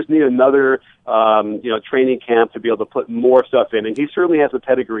 he'll just need another, training camp to be able to put more stuff in. And he certainly has a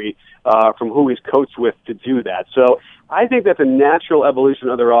pedigree from who he's coached with to do that. So I think that the natural evolution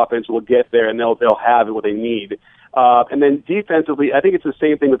of their offense will get there, and they'll have what they need. And then defensively, I think it's the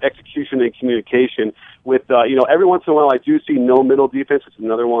same thing with execution and communication. With every once in a while, I do see no middle defense. It's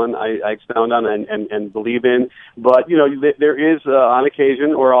another one I expound on and believe in. But there is on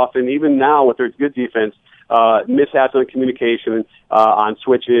occasion or often, even now with their good defense, mishaps on communication, on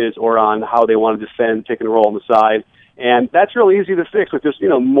switches or on how they want to defend, pick and roll on the side. And that's really easy to fix with just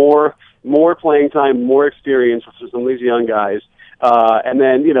more playing time, more experience with some of these young guys. And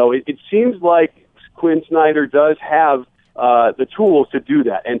then it seems like Quin Snyder does have the tools to do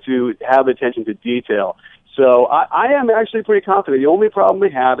that and to have attention to detail. So I am actually pretty confident. The only problem they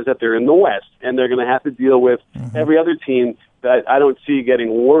have is that they're in the West, and they're going to have to deal with every other team that I don't see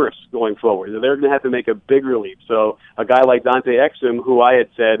getting worse going forward. They're going to have to make a bigger leap. So a guy like Dante Exum, who I had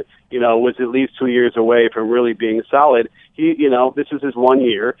said, was at least 2 years away from really being solid, this is his 1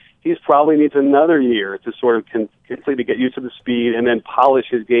 year. He probably needs another year to sort of completely get used to the speed and then polish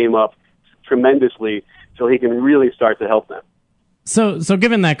his game up tremendously so he can really start to help them. So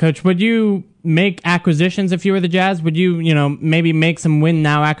given that, Coach, would you make acquisitions if you were the Jazz? Would you, maybe make some win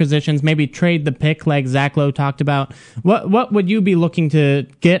now acquisitions, maybe trade the pick like Zach Lowe talked about? What would you be looking to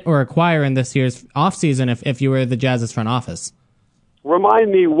get or acquire in this year's offseason if you were the Jazz's front office?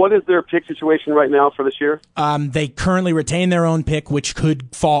 Remind me, what is their pick situation right now for this year? They currently retain their own pick, which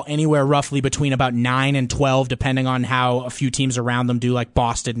could fall anywhere roughly between about 9 and 12, depending on how a few teams around them do, like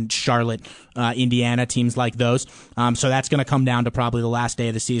Boston, Charlotte, Indiana, teams like those. So that's going to come down to probably the last day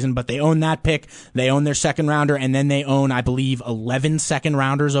of the season. But they own that pick, they own their second rounder, and then they own, I believe, 11 second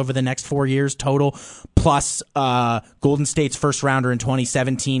rounders over the next 4 years total, plus Golden State's first rounder in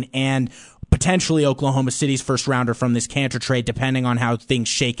 2017 and potentially Oklahoma City's first rounder from this Cantor trade, depending on how things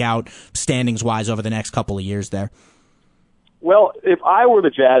shake out standings-wise over the next couple of years there. Well, if I were the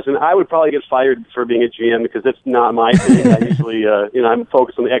Jazz, and I would probably get fired for being a GM because it's not my thing. I usually, I'm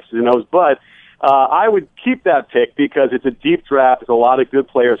focused on the X's and O's, but I would keep that pick because it's a deep draft. There's a lot of good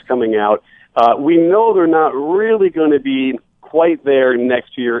players coming out. We know they're not really going to be quite there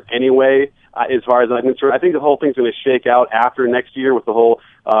next year anyway. As far as I'm concerned, I think the whole thing's going to shake out after next year with the whole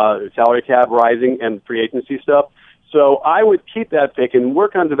salary cap rising and free agency stuff. So I would keep that pick and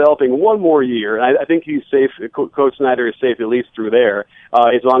work on developing one more year. And I think he's safe. Coach Snyder is safe at least through there,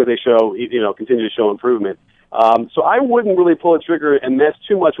 as long as they show, continue to show improvement. So I wouldn't really pull a trigger and mess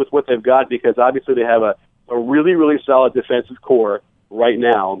too much with what they've got because obviously they have a really, really solid defensive core right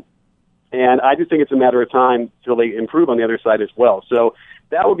now. And I just think it's a matter of time till they improve on the other side as well. So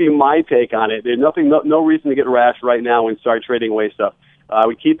that would be my take on it. There's no reason to get rash right now and start trading away stuff.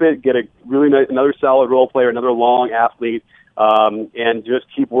 We keep it, get a really nice, another solid role player, another long athlete, and just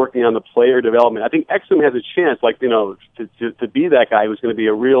keep working on the player development. I think Exum has a chance, to be that guy who's going to be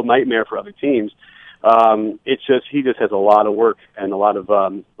a real nightmare for other teams. He just has a lot of work and you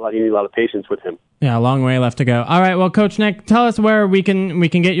need a lot of patience with him. Yeah, a long way left to go. All right, well, Coach Nick, tell us where we can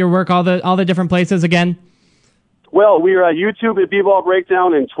get your work, all the different places again. Well, we are at YouTube at B-Ball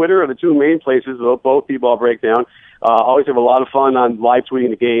Breakdown and Twitter are the two main places, both B-Ball Breakdown. Always have a lot of fun on live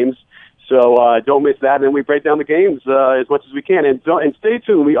tweeting the games, so don't miss that. And then we break down the games as much as we can. And stay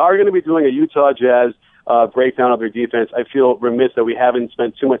tuned. We are going to be doing a Utah Jazz breakdown of their defense. I feel remiss that we haven't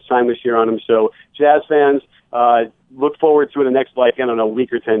spent too much time this year on them. So Jazz fans, look forward to it in the next,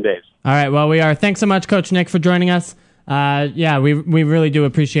 week or 10 days. All right, well, we are. Thanks so much, Coach Nick, for joining us. We really do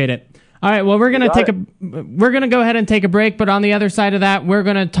appreciate it. All right, well, we're going to go ahead and take a break, but on the other side of that, we're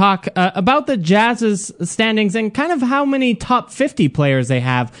going to talk about the Jazz's standings and kind of how many top 50 players they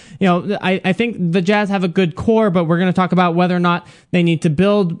have. I think the Jazz have a good core, but we're going to talk about whether or not they need to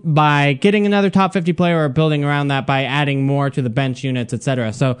build by getting another top 50 player or building around that by adding more to the bench units,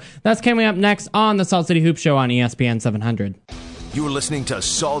 etc. So that's coming up next on the Salt City Hoops Show on ESPN 700. You're listening to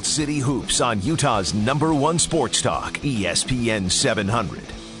Salt City Hoops on Utah's #1 sports talk, ESPN 700.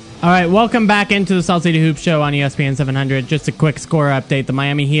 All right, welcome back into the Salt City Hoops Show on ESPN 700. Just a quick score update. The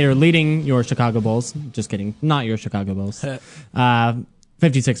Miami Heat are leading your Chicago Bulls. Just kidding. Not your Chicago Bulls.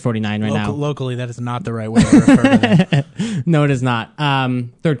 56-49 right now. Locally, that is not the right way to refer to them. No, it is not.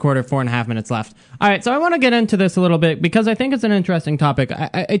 Third quarter, 4.5 minutes left. All right, so I want to get into this a little bit because I think it's an interesting topic.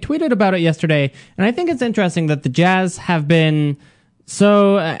 I tweeted about it yesterday, and I think it's interesting that the Jazz have been...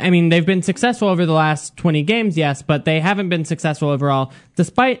 they've been successful over the last 20 games, yes, but they haven't been successful overall,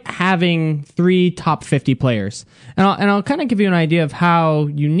 despite having 3 top 50 players. And I'll kind of give you an idea of how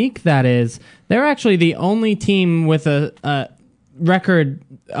unique that is. They're actually the only team with a record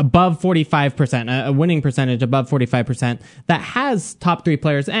above 45%, a winning percentage above 45%, that has top 3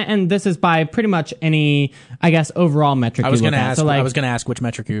 players. And this is by pretty much any, overall metric you look at. I was going to ask which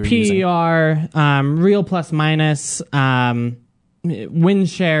metric you were using. PER, real plus minus, win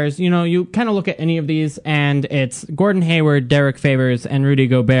shares, you kind of look at any of these and it's Gordon Hayward, Derek Favors, and Rudy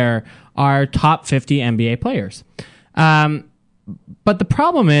Gobert are top 50 NBA players. But the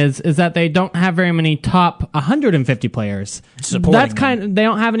problem is that they don't have very many top 150 players. They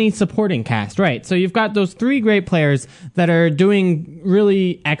don't have any supporting cast, right? So you've got those 3 great players that are doing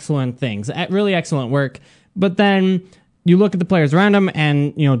really excellent things, really excellent work, but then you look at the players around him,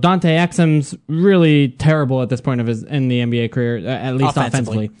 and Dante Exum's really terrible at this point in the NBA career, at least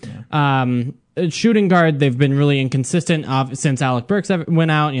offensively. Yeah. Shooting guard, they've been really inconsistent since Alec Burks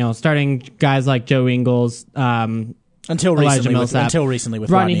went out. Starting guys like Joe Ingles, until recently with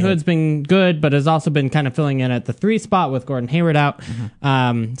Rodney Hood's been good, but has also been kind of filling in at the 3 spot with Gordon Hayward out.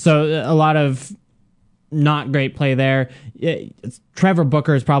 Mm-hmm. So a lot of not great play there. Trevor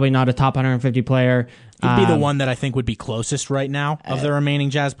Booker is probably not a top 150 player. He'd be the one that I think would be closest right now of the remaining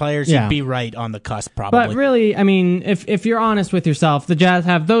Jazz players. Yeah. He'd be right on the cusp, probably. But really, I mean, if you're honest with yourself, the Jazz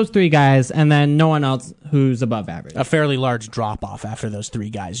have those three guys and then no one else who's above average. A fairly large drop-off after those three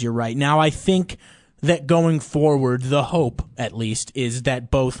guys. You're right. Now, I think that going forward, the hope, at least, is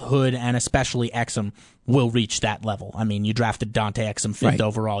that both Hood and especially Exum will reach that level. I mean, you drafted Dante Exum 5th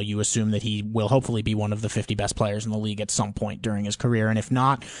overall. You assume that he will hopefully be one of the 50 best players in the league at some point during his career. And if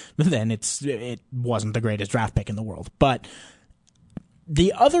not, then it wasn't the greatest draft pick in the world. But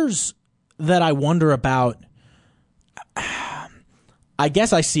the others that I wonder about, I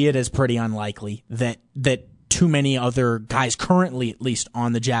guess I see it as pretty unlikely that too many other guys currently, at least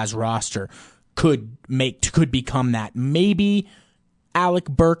on the Jazz roster, could become that. Maybe Alec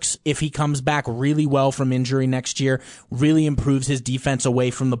Burks, if he comes back really well from injury next year, really improves his defense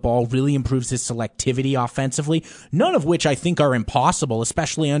away from the ball, really improves his selectivity offensively, none of which I think are impossible,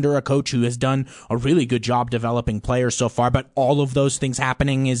 especially under a coach who has done a really good job developing players so far. But all of those things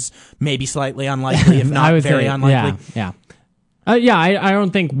happening is maybe slightly unlikely, if not very unlikely. Yeah. I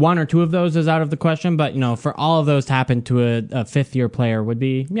don't think one or two of those is out of the question, but for all of those to happen to a fifth-year player would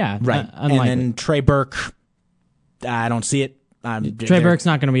be right. Unlikely. And then Trey Burke, I don't see it. Trey Burke's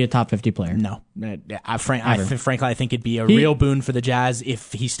not going to be a top 50 player. No. Frankly, I think it'd be a real boon for the Jazz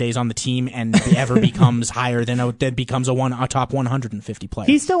if he stays on the team and ever becomes higher than a top 150 player.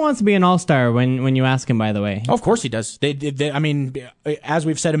 He still wants to be an all-star when you ask him, by the way. Oh, of course he does. I mean, as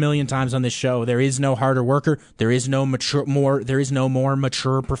we've said a million times on this show, there is no harder worker. There is no more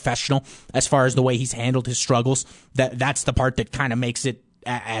mature professional as far as the way he's handled his struggles. That's the part that kind of makes it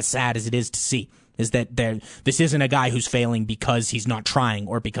as sad as it is to see. Is that this isn't a guy who's failing because he's not trying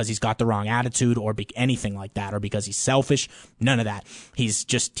or because he's got the wrong attitude or anything like that or because he's selfish. None of that. He's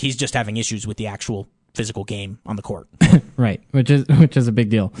just having issues with the actual physical game on the court. Right, which is a big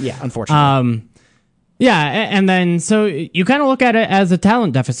deal. Yeah, unfortunately. And then so you kind of look at it as a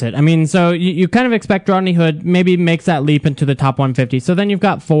talent deficit. I mean, so you kind of expect Rodney Hood maybe makes that leap into the top 150. So then you've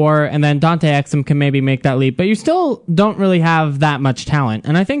got 4, and then Dante Exum can maybe make that leap, but you still don't really have that much talent.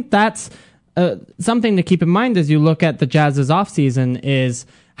 And I think that's something to keep in mind as you look at the Jazz's offseason is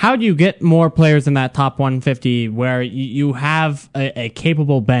how do you get more players in that top 150 where you have a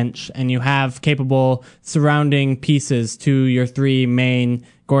capable bench and you have capable surrounding pieces to your three main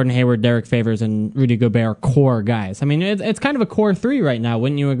Gordon Hayward, Derek Favors, and Rudy Gobert core guys. I mean, it's kind of a core 3 right now,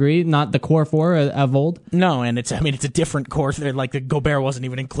 wouldn't you agree? Not the core 4 of old. No, and it's a different core. Like the Gobert wasn't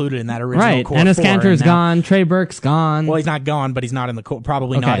even included in that original core. Right, Enes 4. Kanter's gone, Trey Burke's gone. Well, he's not gone, but he's not in the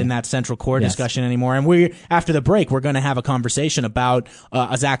probably not in that central core discussion anymore. And after the break, we're going to have a conversation about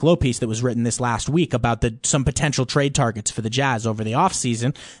a Zach Lowe piece that was written this last week about some potential trade targets for the Jazz over the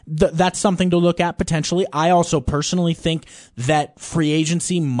offseason. That's something to look at potentially. I also personally think that free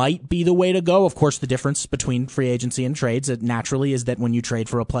agency might be the way to go. Of course, the difference between free agency and trades naturally is that when you trade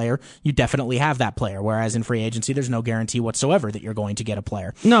for a player, you definitely have that player, whereas in free agency, there's no guarantee whatsoever that you're going to get a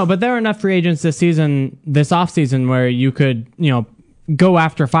player. No, but there are enough free agents this offseason where you could, go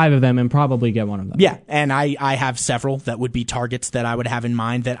after 5 of them and probably get one of them. Yeah, and I have several that would be targets that I would have in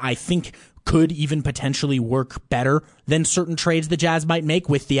mind that I think could even potentially work better than certain trades the Jazz might make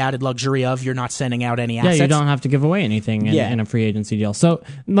with the added luxury of you're not sending out any assets. Yeah, you don't have to give away anything in a free agency deal. So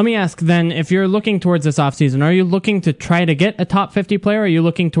let me ask then, if you're looking towards this offseason, are you looking to try to get a top 50 player? Or are you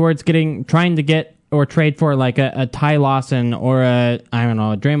looking towards trying to get or trade for like a Ty Lawson or a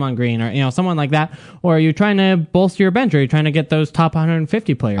Draymond Green or someone like that? Or are you trying to bolster your bench? Or are you trying to get those top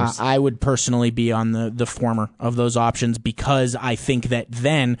 150 players? I would personally be on the former of those options because I think that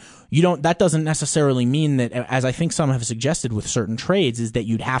then that doesn't necessarily mean that, as I think some have suggested with certain trades, is that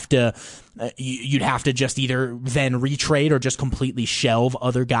you'd have to just either then retrade or just completely shelve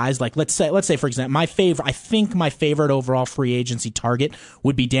other guys. Like let's say for example, my favorite overall free agency target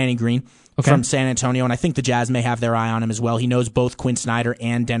would be Danny Green. From San Antonio, and I think the Jazz may have their eye on him as well. He knows both Quin Snyder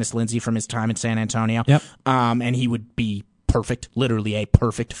and Dennis Lindsey from his time in San Antonio. Yep. And he would be perfect, literally a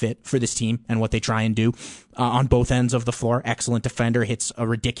perfect fit for this team and what they try and do on both ends of the floor. Excellent defender, hits a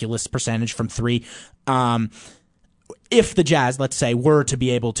ridiculous percentage from 3. If the Jazz, let's say, were to be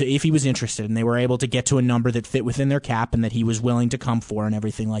able to, if he was interested and they were able to get to a number that fit within their cap and that he was willing to come for and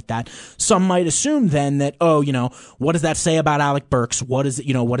everything like that, some might assume then that, what does that say about Alec Burks? What does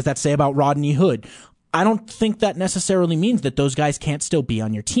that say about Rodney Hood? I don't think that necessarily means that those guys can't still be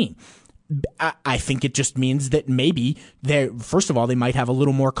on your team. I think it just means that maybe first of all, they might have a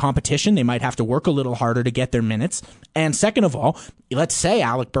little more competition. They might have to work a little harder to get their minutes. And second of all, let's say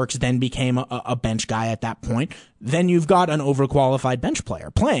Alec Burks then became a bench guy at that point. then you've got an overqualified bench player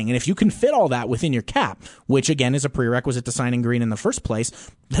playing. And if you can fit all that within your cap, which again is a prerequisite to signing Green in the first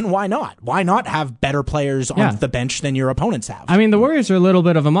place, then why not? Why not have better players on the bench than your opponents have? I mean, the Warriors are a little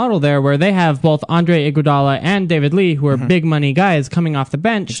bit of a model there where they have both Andre Iguodala and David Lee, who are big money guys coming off the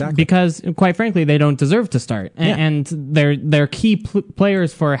bench because, quite frankly, they don't deserve to start. And they're key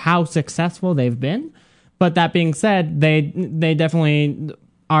players for how successful they've been. But that being said, they definitely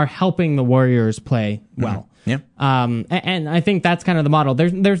are helping the Warriors play well. Yeah. And I think that's kind of the model.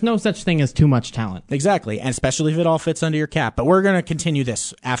 There's no such thing as too much talent. Exactly. And especially if it all fits under your cap. But we're going to continue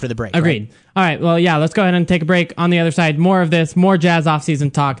this after the break. Agreed. Right? All right. Well, yeah, let's go ahead and take a break. On the other side, more of this, more Jazz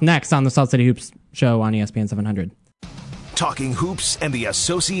offseason talk next on the Salt City Hoops show on ESPN 700. Talking hoops and the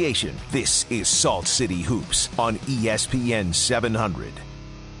association. This is Salt City Hoops on ESPN 700.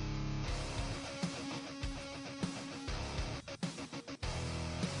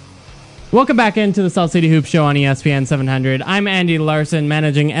 Welcome back into the Salt City Hoops show on ESPN 700. I'm Andy Larsen,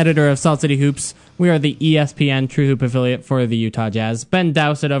 managing editor of Salt City Hoops. We are the ESPN True Hoop affiliate for the Utah Jazz. Ben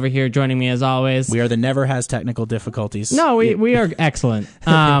Dowsett over here joining me as always. We are the never has technical difficulties. No, we are excellent.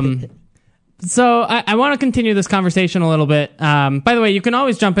 So I want to continue this conversation a little bit. By the way, you can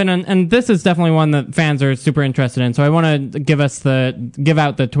always jump in, and this is definitely one that fans are super interested in. So I want to give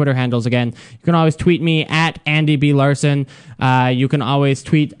out the Twitter handles again. You can always tweet me at Andy B. Larsen. You can always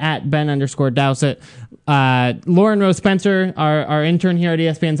tweet at Ben_Dowsett. Lauren Rose Spencer, our intern here at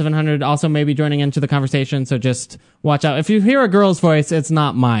ESPN 700, also may be joining into the conversation. So just watch out. If you hear a girl's voice, it's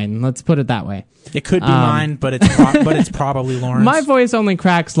not mine. Let's put it that way. It could be mine, but it's probably Lauren's. My voice only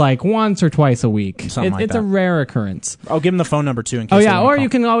cracks like once or twice a week. It's a rare occurrence. I'll give him the phone number too in case. Or you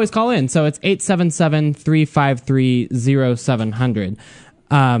can always call in. So it's 877-353-0700.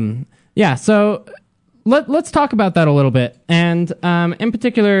 So let's talk about that a little bit. And in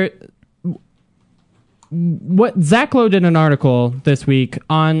particular, what Zach Lowe did an article this week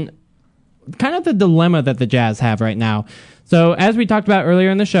on kind of the dilemma that the Jazz have right now. So as we talked about earlier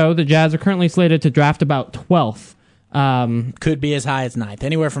in the show, the Jazz are currently slated to draft about 12th. Could be as high as 9th.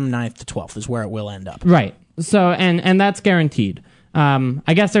 Anywhere from 9th to 12th is where it will end up. Right. So and that's guaranteed.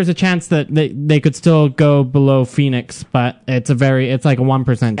 I guess there's a chance that they could still go below Phoenix, but it's like a 1%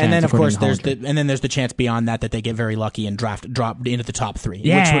 chance. And then of course there's the chance beyond that they get very lucky and drop into the top 3,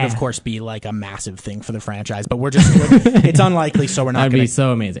 which would of course be like a massive thing for the franchise. But it's unlikely, so we're not. That'd be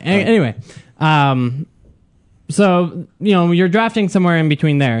so amazing. Anyway, so you're drafting somewhere in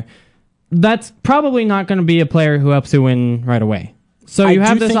between there. That's probably not going to be a player who helps you win right away. So you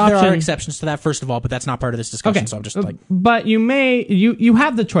have this option. There are exceptions to that, first of all, but that's not part of this discussion. Okay. So I'm just like, but you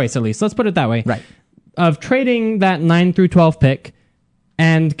have the choice, at least. Let's put it that way, right? Of trading that 9 through 12 pick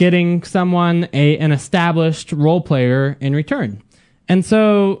and getting someone an established role player in return. And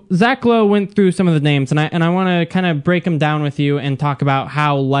so Zach Lowe went through some of the names, and I want to kind of break them down with you and talk about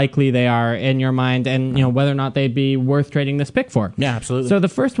how likely they are in your mind, and whether or not they'd be worth trading this pick for. Yeah, absolutely. So the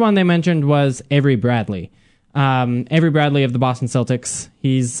first one they mentioned was Avery Bradley. Avery Bradley of the Boston Celtics.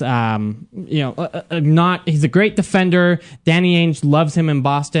 He's he's a great defender. Danny Ainge loves him in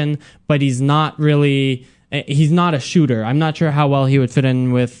Boston, but he's not a shooter. I'm not sure how well he would fit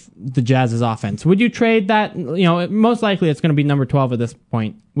in with the Jazz's offense. Would you trade that? Most likely it's going to be number 12 at this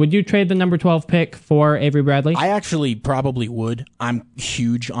point. Would you trade the number 12 pick for Avery Bradley? I actually probably would. I'm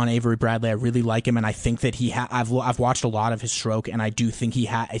huge on Avery Bradley. I really like him, and I think that I've watched a lot of his stroke, and I do think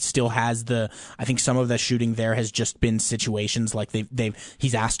it still has I think some of the shooting there has just been situations like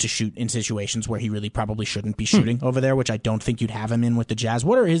he's asked to shoot in situations where he really probably shouldn't be shooting over there, which I don't think you'd have him in with the Jazz.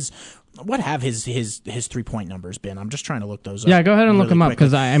 What have his 3-point numbers been? I'm just trying to look those up. Yeah, go ahead and look them up,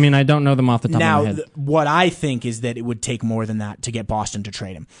 because I don't know them off the top of my head. What I think is that it would take more than that to get Boston to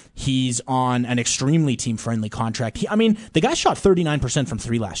trade him. He's on an extremely team-friendly contract. The guy shot 39% from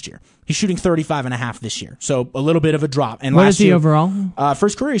 3 last year. He's shooting 35.5 this year, so a little bit of a drop. And what is he overall? For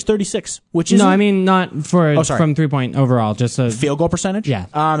his career, he's 36, which is not from 3-point overall, just a field goal percentage.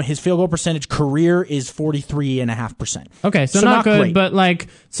 Yeah, his field goal percentage career is 43.5%. Okay, so not good, great, but like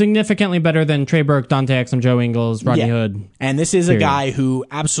significantly better than Trey Burke, Dante Exum, Joe Ingles, Rodney Hood. And this is a guy who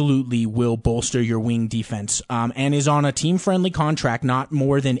absolutely will bolster your wing defense, and is on a team-friendly contract, not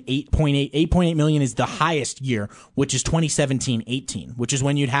more than $8.8 million is the highest year, which is 2017-18, which is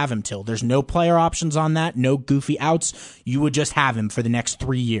when you'd have him till. There's no player options on that, no goofy outs. You would just have him for the next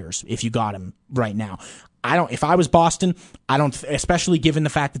 3 years if you got him right now. If I was Boston, especially given the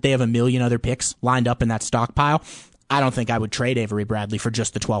fact that they have a million other picks lined up in that stockpile, I don't think I would trade Avery Bradley for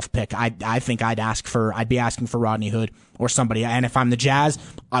just the 12th pick. I think I'd be asking for Rodney Hood or somebody. And if I'm the Jazz,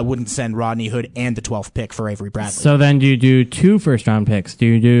 I wouldn't send Rodney Hood and the 12th pick for Avery Bradley. So then do you do 2 first-round picks? Do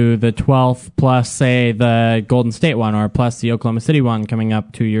you do the 12th plus, say, the Golden State one or plus the Oklahoma City one coming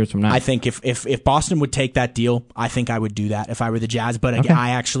up 2 years from now? I think if Boston would take that deal, I think I would do that if I were the Jazz. But again,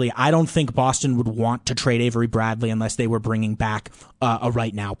 I don't think Boston would want to trade Avery Bradley unless they were bringing back a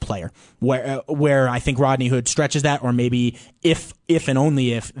right-now player. Where I think Rodney Hood stretches that, or maybe if and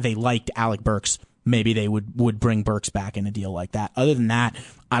only if they liked Alec Burks, maybe they would bring Burks back in a deal like that. Other than that,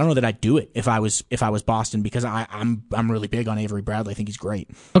 I don't know that I'd do it if I was Boston, because I'm really big on Avery Bradley. I think he's great.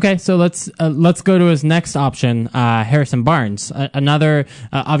 Okay, so let's go to his next option, Harrison Barnes, another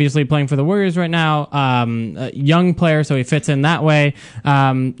obviously playing for the Warriors right now, a young player, so he fits in that way.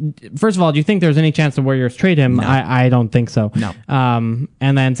 First of all, do you think there's any chance the Warriors trade him? No. I don't think so. No.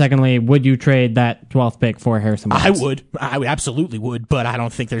 And then secondly, would you trade that 12th pick for Harrison Barnes? I absolutely would, but I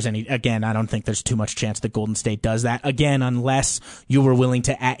don't think there's too much chance that Golden State does that. Again, unless you were willing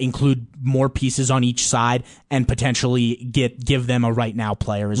to include more pieces on each side and potentially give them a right now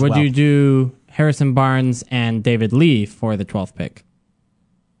player as well. Would you do Harrison Barnes and David Lee for the 12th pick?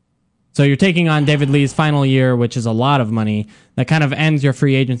 So you're taking on David Lee's final year, which is a lot of money. That kind of ends your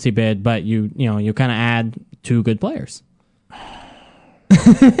free agency bid, but you kind of add 2 good players.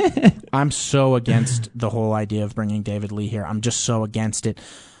 I'm so against the whole idea of bringing David Lee here. I'm just so against it.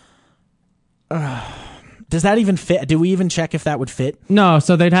 Does that even fit? Do we even check if that would fit? No,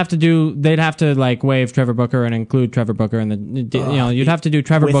 so they'd have to waive Trevor Booker and include Trevor Booker in the you'd have to do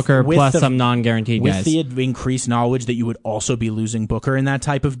Trevor Booker plus some non-guaranteed guys. With the increased knowledge that you would also be losing Booker in that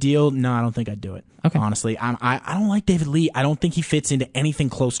type of deal, no, I don't think I'd do it. Okay. Honestly, I don't like David Lee. I don't think he fits into anything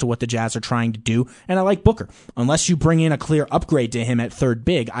close to what the Jazz are trying to do, and I like Booker. Unless you bring in a clear upgrade to him at third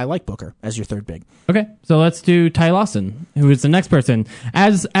big, I like Booker as your third big. Okay, so let's do Ty Lawson, who is the next person.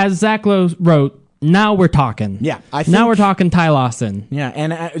 As Zach Lowe wrote, now we're talking. Yeah, now we're talking Ty Lawson. Yeah,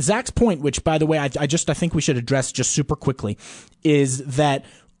 and Zach's point, which by the way, I think we should address just super quickly, is that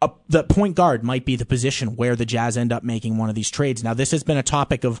the point guard might be the position where the Jazz end up making one of these trades. Now, this has been a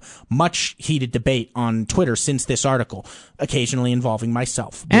topic of much heated debate on Twitter since this article, occasionally involving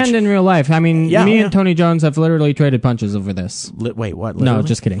myself. And in real life. I mean, and Tony Jones have literally traded punches over this. Wait, what? Literally? No,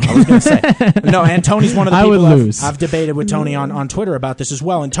 just kidding. I was going to say. No, and Tony's one of the I people would lose. I've debated with Tony on Twitter about this as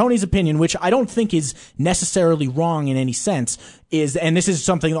well. And Tony's opinion, which I don't think is necessarily wrong in any sense, is, and this is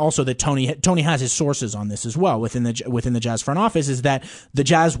something also that Tony has his sources on this as well within the Jazz front office, is that the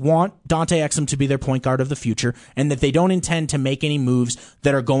Jazz want Dante Exum to be their point guard of the future, and that they don't intend to make any moves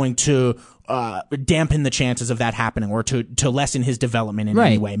that are going to dampen the chances of that happening or to lessen his development in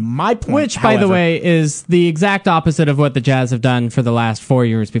any way. My point, which, however, by the way, is the exact opposite of what the Jazz have done for the last 4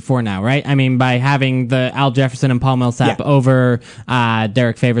 years before now, right? I mean, by having the Al Jefferson and Paul Millsap over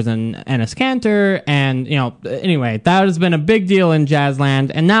Derek Favors and Enes Kanter, and anyway, that has been a big deal in Jazz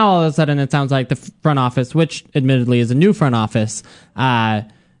land, and now all of a sudden it sounds like the front office, which admittedly is a new front office,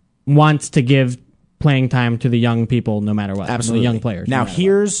 wants to give playing time to the young people no matter what. Absolutely. The young players. Now,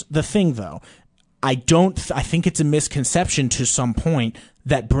 here's the thing, though. I think it's a misconception to some point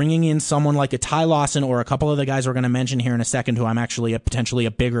that bringing in someone like a Ty Lawson or a couple of the guys we're going to mention here in a second, who I'm actually potentially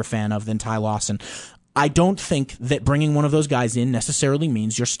a bigger fan of than Ty Lawson, I don't think that bringing one of those guys in necessarily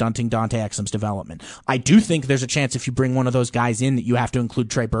means you're stunting Dante Exum's development. I do think there's a chance if you bring one of those guys in that you have to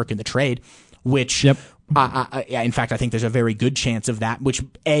include Trey Burke in the trade, which... Yep. In fact, I think there's a very good chance of that, which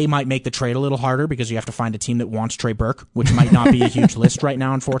might make the trade a little harder because you have to find a team that wants Trey Burke, which might not be a huge list right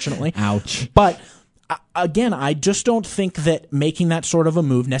now, unfortunately. Ouch. But again, I just don't think that making that sort of a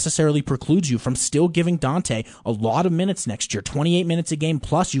move necessarily precludes you from still giving Dante a lot of minutes next year, 28 minutes a game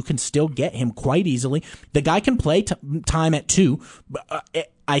plus. You can still get him quite easily. The guy can play time at 2.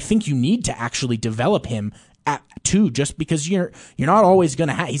 I think you need to actually develop him at 2, just because you're not always going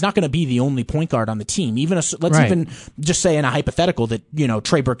to he's not going to be the only point guard on the team. Let's even just say in a hypothetical that,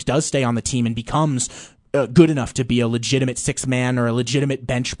 Trey Burke does stay on the team and becomes good enough to be a legitimate 6th man or a legitimate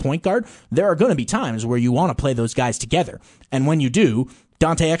bench point guard. There are going to be times where you want to play those guys together. And when you do,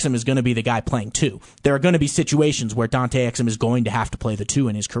 Dante Exum is going to be the guy playing 2. There are going to be situations where Dante Exum is going to have to play the 2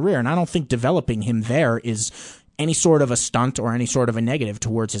 in his career. And I don't think developing him there is any sort of a stunt or any sort of a negative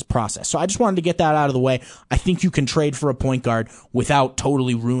towards his process. So I just wanted to get that out of the way. I think you can trade for a point guard without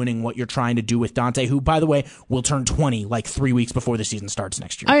totally ruining what you're trying to do with Dante, who, by the way, will turn 20 like 3 weeks before the season starts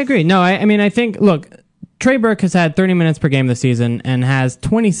next year. I agree. No, I mean, I think, look, Trey Burke has had 30 minutes per game this season and has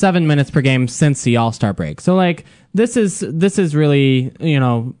 27 minutes per game since the All-Star break. So, like, this is really,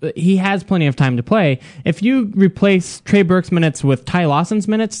 he has plenty of time to play. If you replace Trey Burke's minutes with Ty Lawson's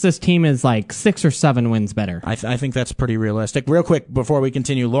minutes, this team is like 6 or 7 wins better. I think that's pretty realistic. Real quick, before we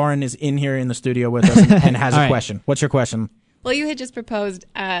continue, Lauren is in here in the studio with us and has a question. What's your question? Well, you had just proposed,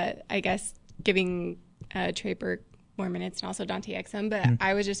 I guess, giving Trey Burke more minutes and also Dante Exum, but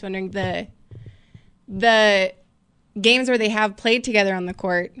I was just wondering the games where they have played together on the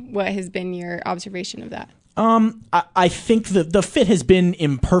court, what has been your observation of that? I think the fit has been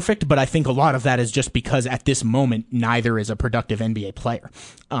imperfect, but I think a lot of that is just because at this moment neither is a productive NBA player.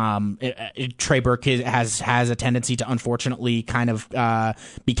 Trey Burke has a tendency to unfortunately kind of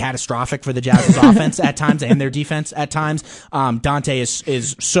be catastrophic for the Jazz's offense at times and their defense at times. Dante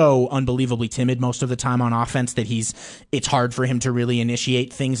is so unbelievably timid most of the time on offense that it's hard for him to really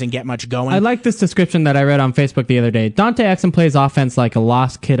initiate things and get much going. I like this description that I read on Facebook the other day. Dante Exum plays offense like a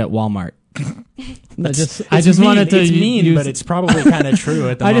lost kid at Walmart. I just wanted to use, but it's probably kind of true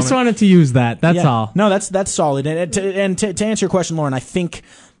at the moment. I just wanted to use that. That's all. No, that's solid. And to answer your question, Lauren, I think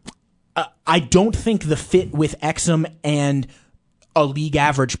I don't think the fit with Exum and a league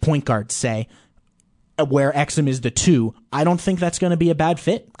average point guard, say, where Exum is the 2, I don't think that's going to be a bad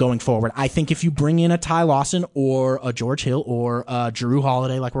fit going forward. I think if you bring in a Ty Lawson or a George Hill or a Jrue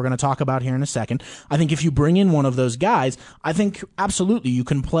Holiday, like we're going to talk about here in a second, I think if you bring in one of those guys, I think absolutely you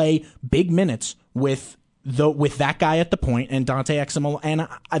can play big minutes with that guy at the point and Dante Exum. And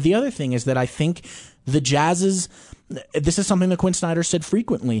the other thing is that I think the Jazz's, this is something that Quin Snyder said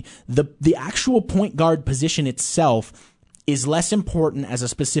frequently, the actual point guard position itself is less important as a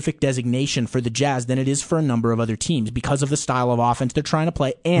specific designation for the Jazz than it is for a number of other teams because of the style of offense they're trying to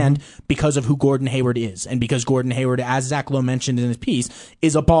play and because of who Gordon Hayward is. And because Gordon Hayward, as Zach Lowe mentioned in his piece,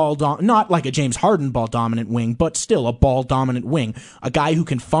 is a not like a James Harden ball-dominant wing, but still a ball-dominant wing. A guy who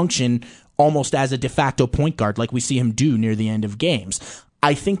can function almost as a de facto point guard like we see him do near the end of games.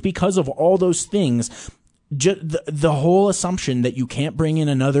 I think because of all those things, the whole assumption that you can't bring in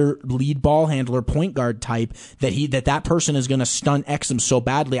another lead ball handler point guard type that person is going to stunt Exum so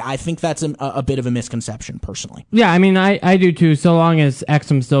badly, I think that's a bit of a misconception personally. Yeah, I mean, I do too, so long as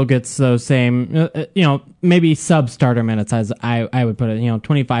Exum still gets those same, maybe sub-starter minutes, as I would put it,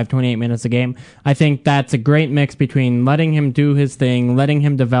 25, 28 minutes a game. I think that's a great mix between letting him do his thing, letting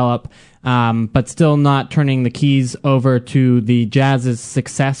him develop, but still not turning the keys over to the Jazz's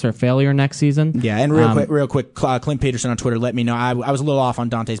success or failure next season. Yeah, and real quick, Clint Peterson on Twitter let me know. I was a little off on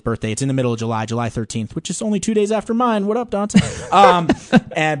Dante's birthday. It's in the middle of July 13th, which is only 2 days after mine. What up, Dante?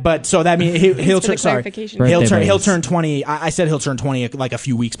 But so that means he'll turn 20. I said he'll turn 20 like a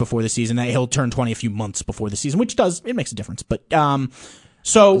few weeks before the season. He'll turn 20 a few months before the season, which it makes a difference. But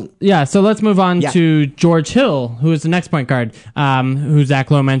so let's move on to George Hill, who is the next point guard, who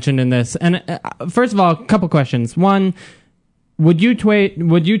Zach Lowe mentioned in this. And first of all, a couple questions. One, would you trade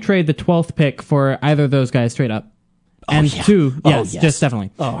the 12th pick for either of those guys straight up? Two, yes, just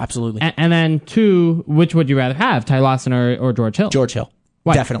definitely. Oh, absolutely. And then 2, which would you rather have, Ty Lawson or George Hill? George Hill.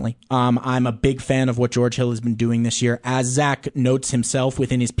 Why? Definitely. I'm a big fan of what George Hill has been doing this year. As Zach notes himself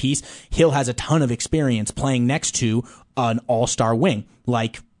within his piece, Hill has a ton of experience playing next to an all-star wing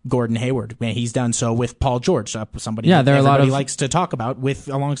like Gordon Hayward. He's done so with Paul George, somebody that everybody likes to talk about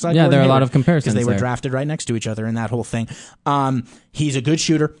alongside Gordon Hayward. There are a lot of comparisons because they were drafted right next to each other in that whole thing. He's a good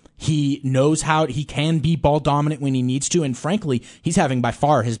shooter. He knows how he can be ball dominant when he needs to, and frankly, he's having by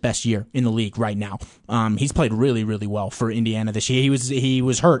far his best year in the league right now. He's played really, really well for Indiana this year. He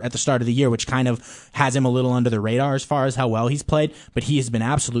was hurt at the start of the year, which kind of has him a little under the radar as far as how well he's played, but he has been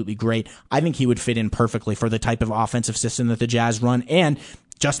absolutely great. I think he would fit in perfectly for the type of offensive system that the Jazz run, and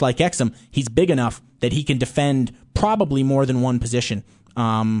just like Exum, he's big enough that he can defend probably more than one position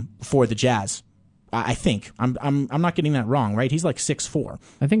for the Jazz. I think I'm not getting that wrong, right? He's like 6'4".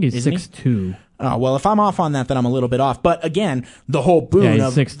 I think he's 6'2". Oh, well, if I'm off on that, then I'm a little bit off. But again, the whole boon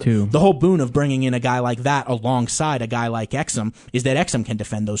of 6'2". The whole boon of bringing in a guy like that alongside a guy like Exum is that Exum can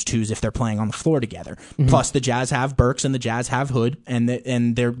defend those twos if they're playing on the floor together. Mm-hmm. Plus, the Jazz have Burks and the Jazz have Hood, and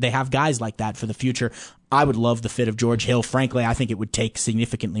they have guys like that for the future. I would love the fit of George Hill. Frankly, I think it would take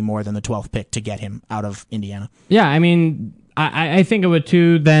significantly more than the 12th pick to get him out of Indiana. Yeah, I mean, I think it would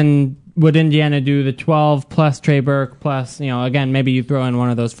too. Then would Indiana do the 12 plus Trey Burke plus, again, maybe you throw in one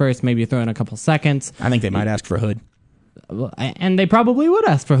of those first, maybe you throw in a couple seconds. I think they might ask for Hood. And they probably would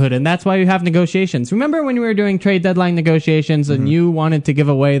ask for Hood, and that's why you have negotiations. Remember when we were doing trade deadline negotiations and you wanted to give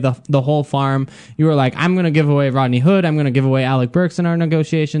away the whole farm? You were like, I'm going to give away Rodney Hood, I'm going to give away Alec Burks in our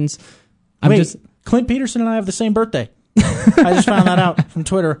negotiations. Clint Peterson and I have the same birthday. I just found that out from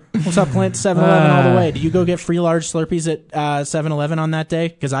Twitter. What's up, Clint? 7-Eleven all the way. Do you go get free large Slurpees at 7-Eleven on that day?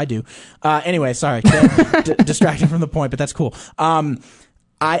 Because I do. Anyway, sorry. Distracting from the point, but that's cool.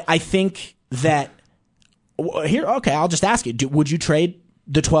 I think that here. Okay, I'll just ask you: would you trade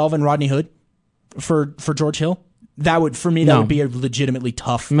the 12 and Rodney Hood for George Hill? That would, for me, that would be a legitimately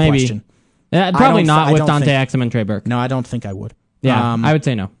tough question. Probably not with Dante Exum and Trey Burke. No, I don't think I would. Yeah, I would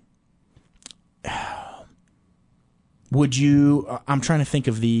say no. Would you? I'm trying to think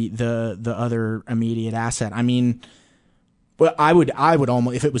of the other immediate asset. I mean, well, I would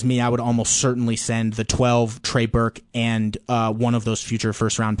almost, if it was me, I would almost certainly send the 12, Trey Burke, and one of those future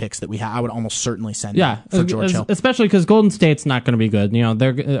first round picks that we have. I would almost certainly send for George Hill, especially because Golden State's not going to be good. You know,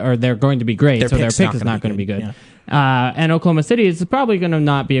 they're going to be great, so their pick is not going to be good. Yeah. And Oklahoma City is probably going to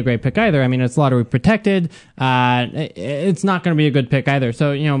not be a great pick either. I mean, it's lottery protected. It's not going to be a good pick either.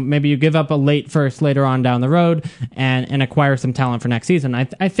 So, you know, maybe you give up a late first later on down the road and acquire some talent for next season.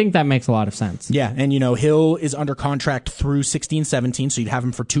 I think that makes a lot of sense. Yeah, and, you know, Hill is under contract through 16-17, so you'd have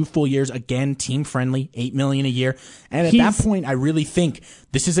him for 2 full years. Again, team-friendly, $8 million a year. And at that point, I really think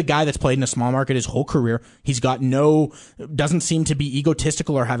this is a guy that's played in a small market his whole career. He's got doesn't seem to be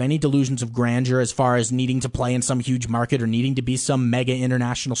egotistical or have any delusions of grandeur as far as needing to play in some huge market or needing to be some mega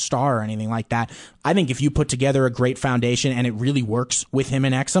international star or anything like that. I think if you put together a great foundation and it really works with him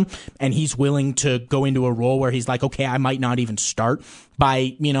and Exum, and he's willing to go into a role where he's like, okay, I might not even start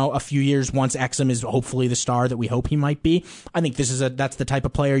by, you know, a few years once Exum is hopefully the star that we hope he might be. I think that's the type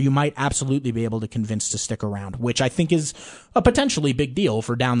of player you might absolutely be able to convince to stick around, which I think is a potentially big deal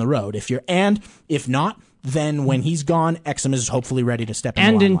for down the road. If not, then when he's gone, Exum is hopefully ready to step in.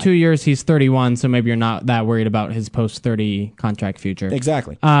 And in 2 years, he's 31, so maybe you're not that worried about his post-30 contract future.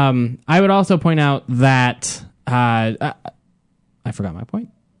 Exactly. I would also point out that I forgot my point.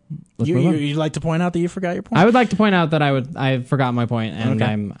 You'd like to point out that you forgot your point? I would like to point out that I forgot my point, and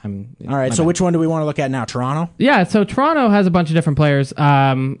okay. I'm all right. So which one do we want to look at now? Toronto? Yeah. So Toronto has a bunch of different players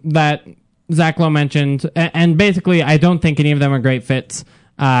that Zach Lowe mentioned, and basically I don't think any of them are great fits.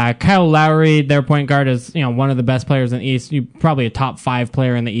 Kyle Lowry, their point guard, is one of the best players in the East. Probably a top 5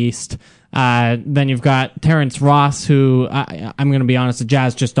 player in the East. Then you've got Terrence Ross, who I'm going to be honest, the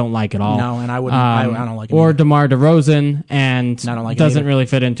Jazz just don't like at all. No, and I wouldn't. I don't like him. Or DeMar DeRozan, and I don't like doesn't really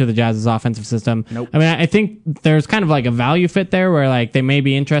fit into the Jazz's offensive system. Nope. I mean, I think there's kind of like a value fit there, where like they may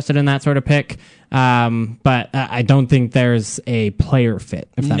be interested in that sort of pick. But I don't think there's a player fit,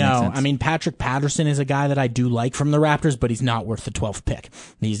 if that makes sense. I mean, Patrick Patterson is a guy that I do like from the Raptors, but he's not worth the 12th pick.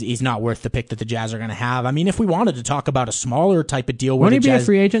 He's not worth the pick that the Jazz are going to have. I mean, if we wanted to talk about a smaller type of deal, wouldn't he be a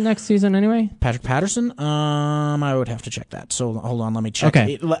free agent next season anyway? Patrick Patterson? I would have to check that. So hold on, let me check.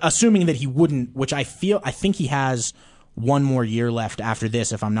 Okay. Assuming that he wouldn't, which I think he has one more year left after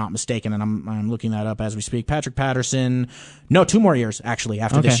this, if I'm not mistaken, and I'm looking that up as we speak. Patrick Patterson, no, 2 more years actually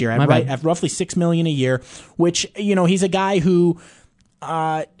after this year, at roughly $6 million a year. Which he's a guy who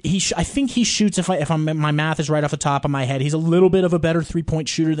I think he shoots. If my math is right off the top of my head, he's a little bit of a better 3-point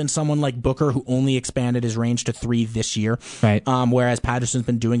shooter than someone like Booker, who only expanded his range to 3 this year. Right. Whereas Patterson's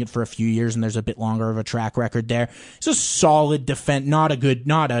been doing it for a few years, and there's a bit longer of a track record there. He's a solid not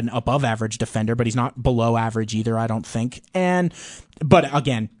an above average defender, but he's not below average either, I don't think. But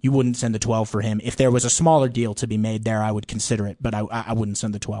again, you wouldn't send the 12 for him. If there was a smaller deal to be made there, I would consider it, but I wouldn't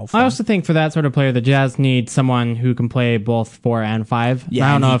send the 12 for him. I also think for that sort of player, the Jazz need someone who can play both 4 and 5. Yeah,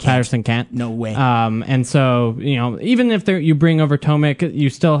 I don't know if Patterson can't. No way. And so, even if you bring over Tomic,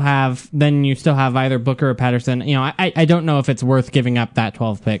 you still have either Booker or Patterson. I don't know if it's worth giving up that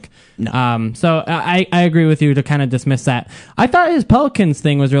 12 pick. No. So I agree with you to kind of dismiss that. I thought his Pelicans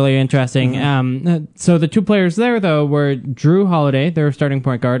thing was really interesting. Mm-hmm. So the 2 players there, though, were Drew Holiday, their starting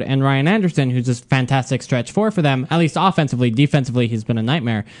point guard, and Ryan Anderson, who's just fantastic stretch 4 for them, at least offensively. Defensively, he's been a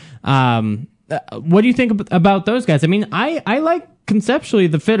nightmare. What do you think about those guys? I mean, I like conceptually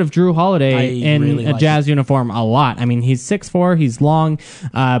the fit of Drew Holiday in really a Jazz uniform a lot. I mean, he's 6'4", he's long,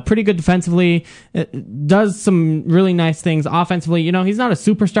 pretty good defensively, does some really nice things offensively. He's not a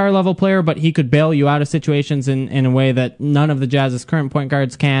superstar level player, but he could bail you out of situations in a way that none of the Jazz's current point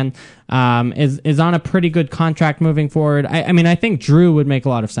guards can. Is on a pretty good contract moving forward. I mean, I think Drew would make a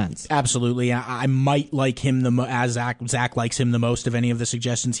lot of sense. Absolutely. I might like him as Zach likes him the most of any of the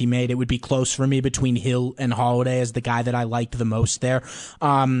suggestions he made. It would be close for me between Hill and Holiday as the guy that I liked the most there.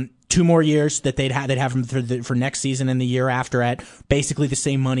 2 more years that they'd have him for next season and the year after at basically the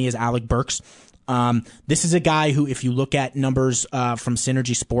same money as Alec Burks. This is a guy who, if you look at numbers from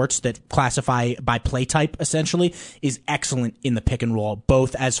Synergy Sports that classify by play type, essentially, is excellent in the pick and roll,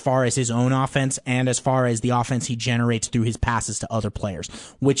 both as far as his own offense and as far as the offense he generates through his passes to other players,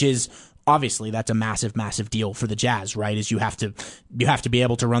 which is obviously that's a massive deal for the Jazz, right? Is you have to be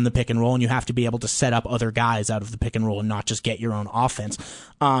able to run the pick and roll, and you have to be able to set up other guys out of the pick and roll and not just get your own offense.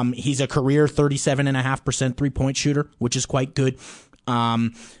 He's a career 37.5% 3-point shooter, which is quite good.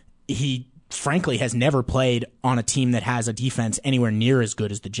 He frankly has never played on a team that has a defense anywhere near as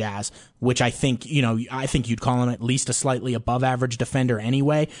good as the Jazz, which I think you'd call him at least a slightly above average defender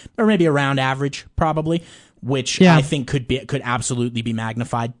anyway, or maybe around average probably, which I think could absolutely be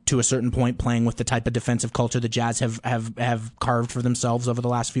magnified to a certain point, playing with the type of defensive culture the Jazz have carved for themselves over the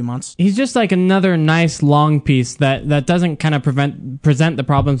last few months. He's just like another nice long piece that doesn't kind of present the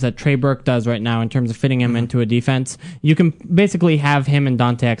problems that Trey Burke does right now in terms of fitting him into a defense. You can basically have him and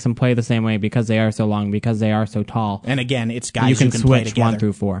Dante Exum play the same way because they are so long, because they are so tall. And again, it's guys you can who can play switch together 1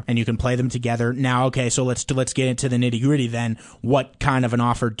 through 4, and you can play them together. Now, okay, so let's get into the nitty gritty then. What kind of an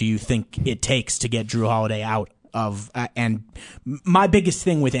offer do you think it takes to get Jrue Holiday out of? And my biggest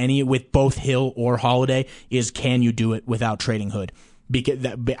thing with both Hill or Holiday is, can you do it without trading Hood? Because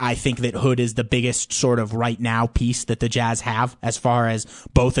I think that Hood is the biggest sort of right now piece that the Jazz have, as far as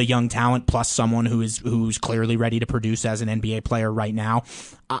both a young talent plus someone who's clearly ready to produce as an NBA player right now.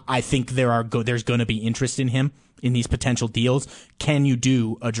 I think there's going to be interest in him in these potential deals. Can you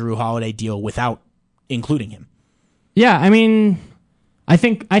do a Jrue Holiday deal without including him? Yeah, I mean, I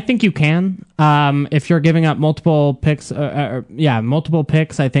think you can. If you're giving up multiple picks, multiple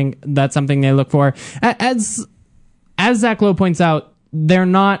picks, I think that's something they look for. As Zach Lowe points out, they're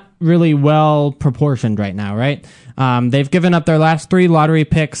not really well proportioned right now, right? They've given up their last 3 lottery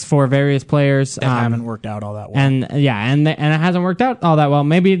picks for various players that haven't worked out all that well. And it hasn't worked out all that well.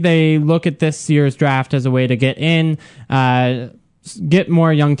 Maybe they look at this year's draft as a way to get in, get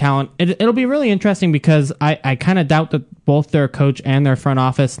more young talent. It'll be really interesting because I kind of doubt that both their coach and their front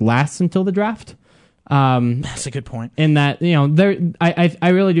office lasts until the draft. That's a good point. In that, I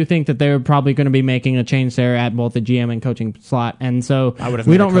really do think that they're probably going to be making a change there at both the GM and coaching slot, and so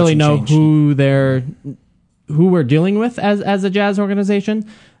we don't really know who we're dealing with as a Jazz organization.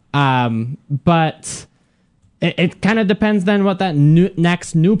 But it kind of depends then what that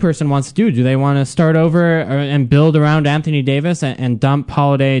next new person wants to do. Do they want to start over and build around Anthony Davis and dump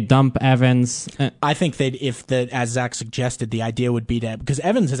Holiday, dump Evans? I think that as Zach suggested, the idea would be because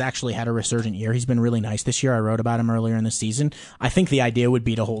Evans has actually had a resurgent year. He's been really nice this year. I wrote about him earlier in the season. I think the idea would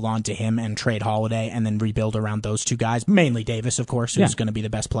be to hold on to him and trade Holiday and then rebuild around those two guys, mainly Davis, of course, who's going to be the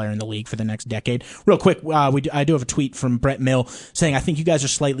best player in the league for the next decade. Real quick, I do have a tweet from Brett Mill saying, I think you guys are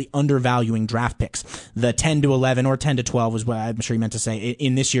slightly undervaluing draft picks. The 10 to 11 or 10 to 12 is what I'm sure he meant to say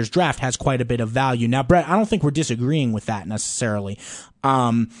in this year's draft has quite a bit of value. Now, Brett, I don't think we're disagreeing with that necessarily.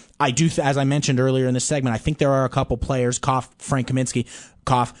 I do, as I mentioned earlier in this segment, I think there are a couple players, Frank Kaminsky,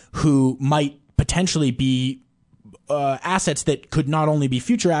 who might potentially be assets that could not only be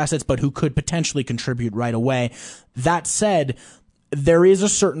future assets, but who could potentially contribute right away. That said, there is a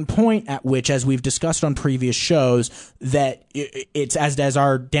certain point at which, as we've discussed on previous shows, that it's as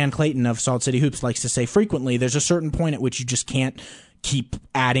our Dan Clayton of Salt City Hoops likes to say frequently, there's a certain point at which you just can't keep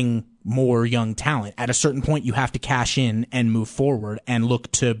adding more young talent. At a certain point, you have to cash in and move forward and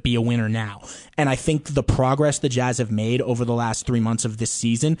look to be a winner now. And I think the progress the Jazz have made over the last 3 months of this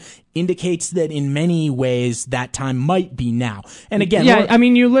season indicates that in many ways that time might be now. And again, I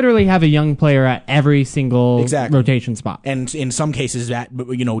mean, you literally have a young player at every single rotation spot, and in some cases that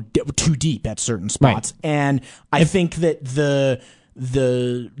too deep at certain spots. Right. And I think that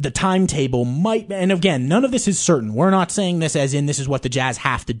the timetable might, and again, none of this is certain. We're not saying this as in this is what the Jazz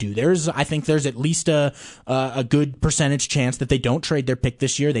have to do. I think there's at least a good percentage chance that they don't trade their pick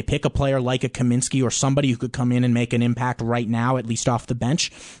this year. They pick a player like a Kaminsky or somebody who could come in and make an impact right now, at least off the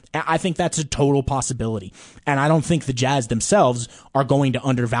bench. I think that's a total possibility. And I don't think the Jazz themselves are going to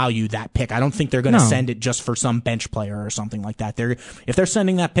undervalue that pick. I don't think they're going to send it just for some bench player or something like that. If they're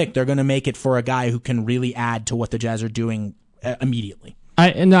sending that pick, they're going to make it for a guy who can really add to what the Jazz are doing immediately.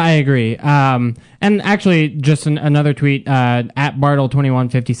 I agree. And actually, just another tweet, at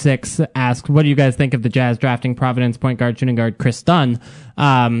Bartle2156 asked, what do you guys think of the Jazz drafting Providence point guard, shooting guard Chris Dunn?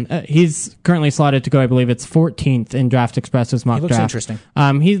 He's currently slotted to go, I believe it's 14th in Draft Express's mock draft. Interesting.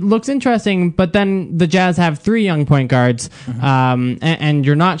 He looks interesting, but then the Jazz have 3 young point guards, and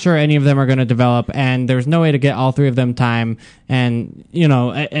you're not sure any of them are going to develop, and there's no way to get all 3 of them time, and,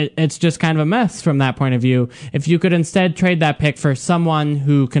 it's just kind of a mess from that point of view. If you could instead trade that pick for someone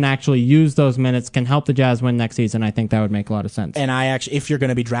who can actually use those minutes, can help the Jazz win next season, I think that would make a lot of sense. And if you're going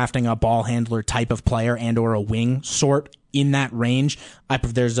to be drafting a ball handler type of player and or a wing sort, in that range.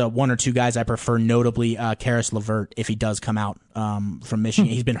 There's one or two guys I prefer, notably Karis LeVert, if he does come out from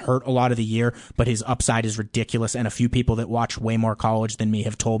Michigan. He's been hurt a lot of the year, but his upside is ridiculous, and a few people that watch way more college than me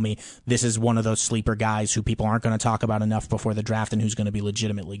have told me this is one of those sleeper guys who people aren't going to talk about enough before the draft and who's going to be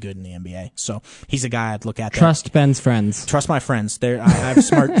legitimately good in the NBA. So he's a guy I'd look at. Trust Ben's friends. Trust my friends. I have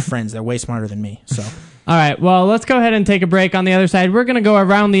smart friends. They're way smarter than me. So. All right, well, let's go ahead and take a break. On the other side, we're going to go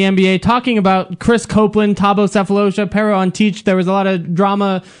around the NBA talking about Chris Copeland, Thabo Sefolosha, Pero Antic. There was a lot of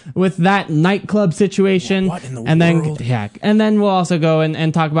drama with that nightclub situation. What in the world? And then we'll also go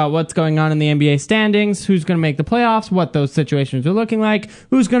and talk about what's going on in the NBA standings, who's going to make the playoffs, what those situations are looking like,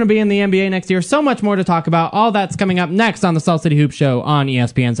 who's going to be in the NBA next year. So much more to talk about. All that's coming up next on the Salt City Hoops Show on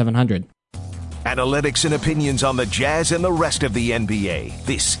ESPN 700. Analytics and opinions on the Jazz and the rest of the NBA.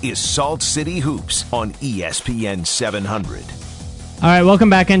 This is Salt City Hoops on ESPN 700. All right, welcome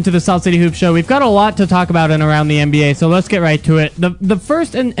back into the Salt City Hoops Show. We've got a lot to talk about in around the NBA, so let's get right to it. The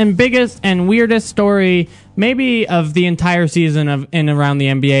first and biggest and weirdest story maybe of the entire season of in around the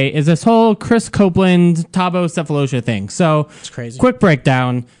NBA is this whole Chris Copeland, Thabo Sefolosha thing. So, it's crazy. Quick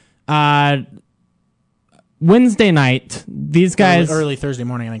breakdown. Wednesday night, these guys... Early Thursday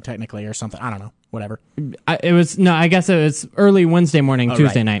morning, I think, technically, or something. I don't know. Whatever. I guess it was early Wednesday morning,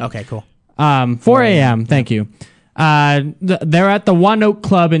 Tuesday night. Okay, cool. 4 a.m., thank you. They're at the One Oak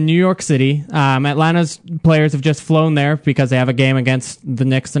Club in New York City. Atlanta's players have just flown there because they have a game against the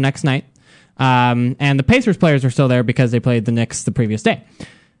Knicks the next night. And the Pacers players are still there because they played the Knicks the previous day.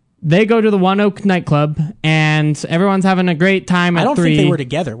 They go to the One Oak nightclub, and everyone's having a great time at 3. I don't think they were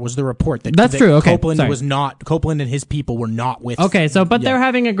together, was the report. That's true, okay. Copeland and his people were not with... Okay, they're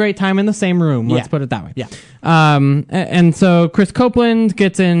having a great time in the same room, let's put it that way. Yeah. And so Chris Copeland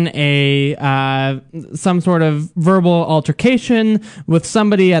gets in some sort of verbal altercation with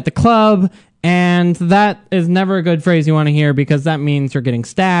somebody at the club, and that is never a good phrase you want to hear because that means you're getting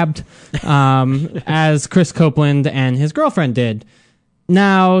stabbed, as Chris Copeland and his girlfriend did.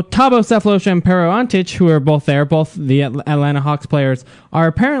 Now, Thabo Sefolosha and Pero Antic, who are both there, both the Atlanta Hawks players, are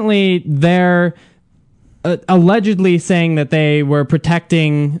apparently there allegedly saying that they were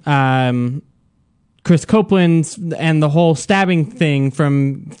protecting Chris Copeland and the whole stabbing thing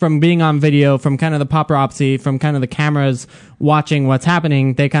from being on video, from kind of the paparazzi, from kind of the cameras watching what's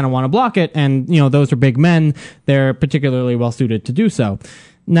happening. They kind of want to block it, and those are big men. They're particularly well suited to do so.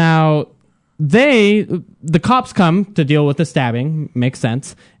 Now, the cops come to deal with the stabbing, makes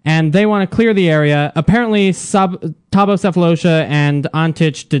sense, and they want to clear the area. Apparently, Thabo Sefolosha and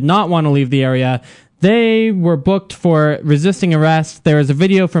Antic did not want to leave the area. They were booked for resisting arrest. There is a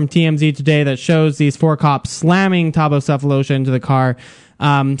video from TMZ today that shows these 4 cops slamming Thabo Sefolosha into the car.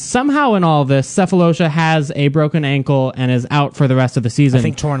 Somehow in all this, Sefolosha has a broken ankle and is out for the rest of the season. I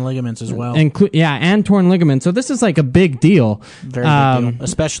think torn ligaments as well. And torn ligaments. So this is like a big deal. Very big deal.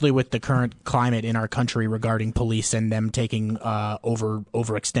 Especially with the current climate in our country regarding police and them taking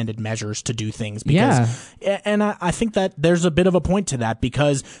overextended measures to do things. And I think that there's a bit of a point to that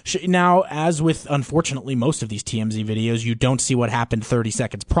because now, as with, unfortunately, most of these TMZ videos, you don't see what happened 30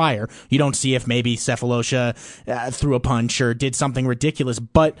 seconds prior. You don't see if maybe Sefolosha threw a punch or did something ridiculous.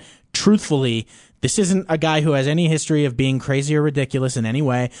 But truthfully, this isn't a guy who has any history of being crazy or ridiculous in any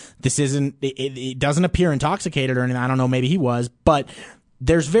way. This isn't, it doesn't appear intoxicated or anything. I don't know, maybe he was, but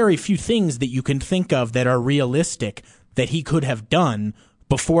there's very few things that you can think of that are realistic that he could have done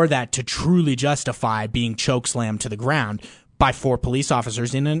before that to truly justify being chokeslammed to the ground by 4 police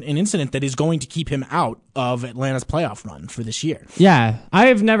officers in an incident that is going to keep him out of Atlanta's playoff run for this year. Yeah, I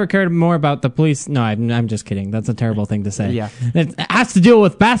have never cared more about the police. No, I'm just kidding. That's a terrible thing to say. Yeah, it has to deal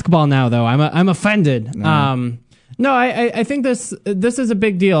with basketball now, though. I'm offended. No, I think this is a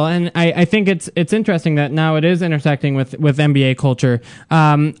big deal, and I think it's interesting that now it is intersecting with NBA culture.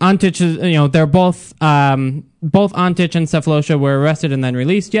 Antic is, they're both Antic and Sefolosha were arrested and then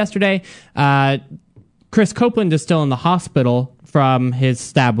released yesterday. Chris Copeland is still in the hospital from his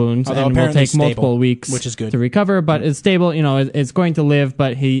stab wounds, although and will take stable, multiple weeks, which is good, to recover, but is stable. Is going to live,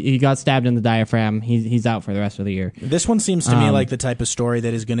 but he got stabbed in the diaphragm. He's out for the rest of the year. This one seems to me like the type of story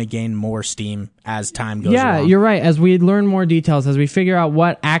that is going to gain more steam as time goes along. You're right. As we learn more details, as we figure out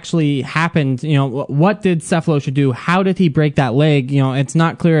what actually happened, what did Sefolosha do? How did he break that leg? It's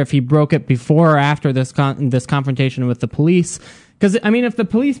not clear if he broke it before or after this confrontation with the police. Because, if the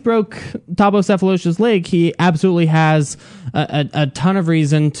police broke Thabo Sefolosha's leg, he absolutely has a ton of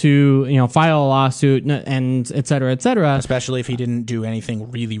reason to, file a lawsuit and et cetera, et cetera. Especially if he didn't do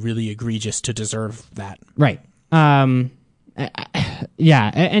anything really, really egregious to deserve that. Right. Yeah,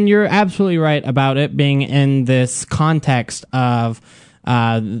 and you're absolutely right about it being in this context of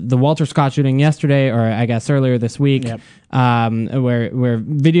the Walter Scott shooting yesterday, or I guess earlier this week. Yep. where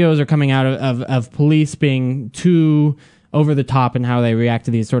videos are coming out of police being too over the top in how they react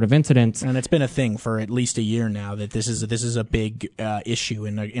to these sort of incidents. And it's been a thing for at least a year now that this is a big issue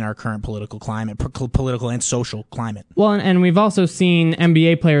in our current political climate, political and social climate. Well, and we've also seen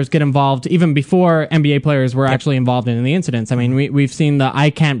NBA players get involved even before NBA players were actually involved in the incidents. I mean, we've seen the "I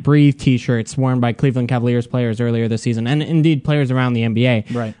Can't Breathe" T-shirts worn by Cleveland Cavaliers players earlier this season, and indeed players around the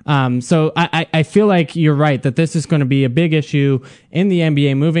NBA. Right. So I feel like you're right that this is going to be a big issue in the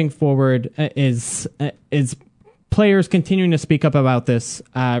NBA moving forward. Is players continuing to speak up about this.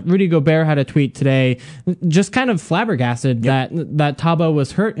 Rudy Gobert had a tweet today, just kind of flabbergasted that Thabo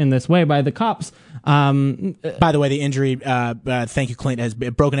was hurt in this way by the cops. By the way, the injury, thank you,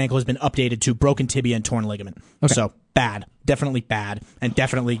 Clint, broken ankle has been updated to broken tibia and torn ligament. Okay. So bad, definitely bad, and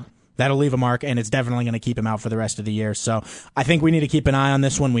definitely that'll leave a mark, and it's definitely going to keep him out for the rest of the year. So I think we need to keep an eye on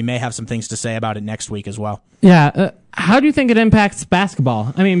this one. We may have some things to say about it next week as well. Yeah. How do you think it impacts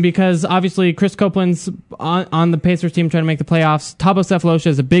basketball? I mean, because obviously Chris Copeland's on the Pacers team trying to make the playoffs. Thabo Sefolosha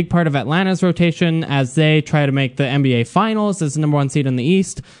is a big part of Atlanta's rotation as they try to make the NBA Finals as the number one seed in the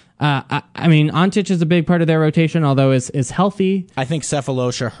East. I mean, Antic is a big part of their rotation, although is healthy. I think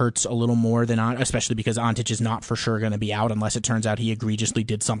Sefolosha hurts a little more than especially because Antic is not for sure going to be out unless it turns out he egregiously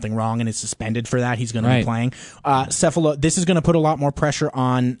did something wrong and is suspended for that. He's going to be playing. This is going to put a lot more pressure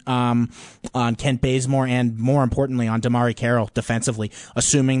on Kent Bazemore and, more importantly, on DeMarre Carroll defensively.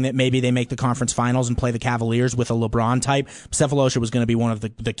 Assuming that maybe they make the conference finals and play the Cavaliers with a LeBron type, Sefolosha was going to be one of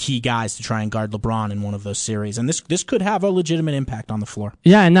the key guys to try and guard LeBron in one of those series, and this could have a legitimate impact on the floor.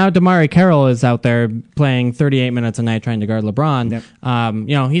 Yeah, and now DeMarre Carroll is out there playing 38 minutes a night trying to guard LeBron.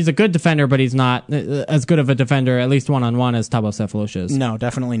 Yep. He's a good defender, but he's not as good of a defender, at least one-on-one, as Thabo Sefolosha is. No,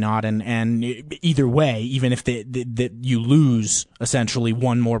 definitely not. And either way, even if you lose essentially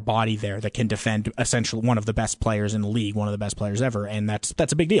one more body there that can defend essentially one of the best players in the league, one of the best players ever, and that's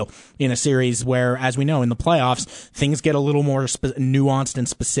a big deal in a series where, as we know, in the playoffs, things get a little more nuanced and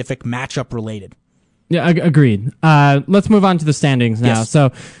specific matchup related. Yeah, agreed. Let's move on to the standings now. Yes.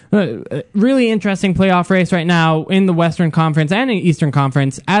 So, really interesting playoff race right now in the Western Conference and in the Eastern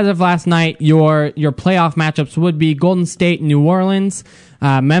Conference. As of last night, your playoff matchups would be Golden State and New Orleans.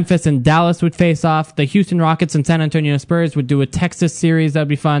 Memphis and Dallas would face off. The Houston Rockets and San Antonio Spurs would do a Texas series. That'd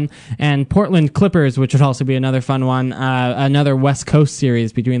be fun. And Portland Clippers, which would also be another fun one. Another West Coast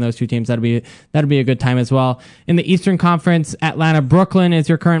series between those two teams. That'd be a good time as well. In the Eastern Conference, Atlanta Brooklyn is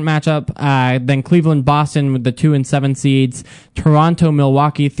your current matchup. Then Cleveland Boston with the 2 and 7 seeds. Toronto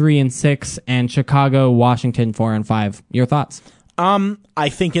Milwaukee 3 and 6, and Chicago Washington 4 and 5. Your thoughts? I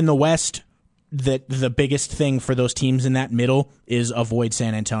think in the West, that the biggest thing for those teams in that middle is avoid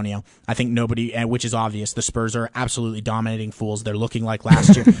San Antonio. I think nobody, which is obvious, the Spurs are absolutely dominating fools. They're looking like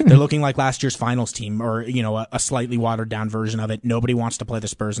last year. They're looking like last year's finals team, or a slightly watered down version of it. Nobody wants to play the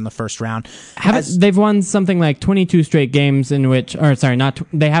Spurs in the first round. They've won something like 22 straight games in which,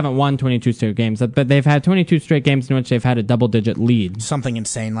 they haven't won 22 straight games, but they've had 22 straight games in which they've had a double-digit lead. Something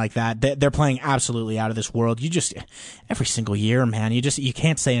insane like that. They're playing absolutely out of this world. Every single year, man, you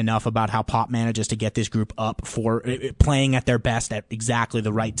can't say enough about how Pop manages to get this group up for playing at their best at exactly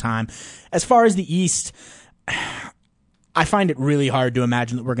the right time. As far as the East, I find it really hard to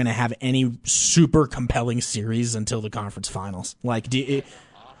imagine that we're going to have any super compelling series until the conference finals.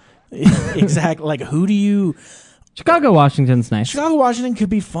 Exactly. Like, who do you? Chicago Washington's nice. Chicago Washington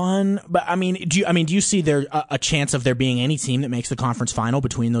could be fun, but do you see there a chance of there being any team that makes the conference final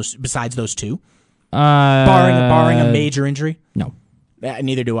between those besides those two? Barring a major injury? No.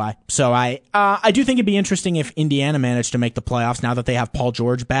 Neither do I. So I do think it'd be interesting if Indiana managed to make the playoffs now that they have Paul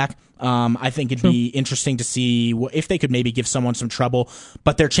George back. I think it'd be interesting to see if they could maybe give someone some trouble,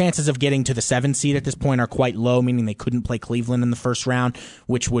 but their chances of getting to the 7 seed at this point are quite low, meaning they couldn't play Cleveland in the first round,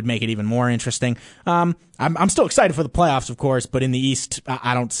 which would make it even more interesting. I'm still excited for the playoffs, of course, but in the East,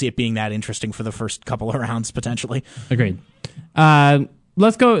 I don't see it being that interesting for the first couple of rounds, potentially. Agreed.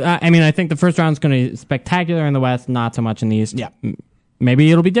 Let's go. I think the first round is going to be spectacular in the West, not so much in the East. Yeah.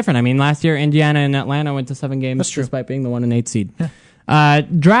 Maybe it'll be different. I mean, last year, Indiana and Atlanta went to 7 games despite being the 1 and 8 seed. Yeah.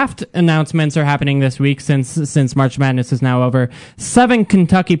 Draft announcements are happening this week since March Madness is now over. 7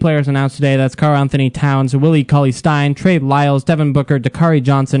 Kentucky players announced today. That's Karl Anthony Towns, Willie Cauley-Stein, Trey Lyles, Devin Booker, Dakari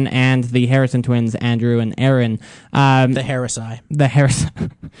Johnson, and the Harrison twins, Andrew and Aaron. The Harris-I. The Harris.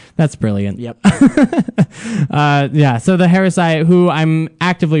 That's brilliant. Yep. Yeah, so the Harris-I, who I'm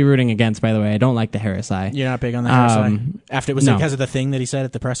actively rooting against, by the way. I don't like the Harris-I. You're not big on the Harris-I? After it was because of the thing that he said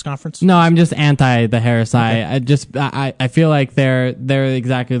at the press conference? No, I'm just anti the Harris-I. Okay. I feel like they're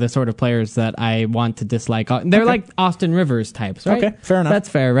exactly the sort of players that I want to dislike. They're like Austin Rivers types, right? Okay, fair enough. That's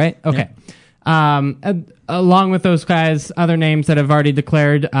fair, right? Okay. Along with those guys, other names that have already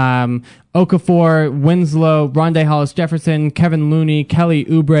declared, Okafor, Winslow, Rondé Hollis-Jefferson, Kevin Looney, Kelly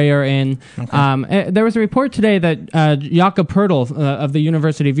Oubre are in. Okay. There was a report today that Jakob Poeltl of the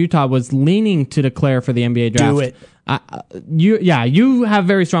University of Utah was leaning to declare for the NBA draft. Do it. You have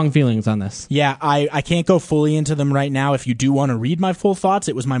very strong feelings on this. Yeah, I can't go fully into them right now. If you do want to read my full thoughts,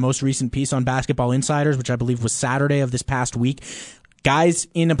 it was my most recent piece on Basketball Insiders, which I believe was Saturday of this past week. Guys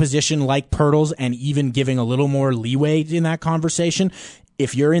in a position like Poeltl's, and even giving a little more leeway in that conversation,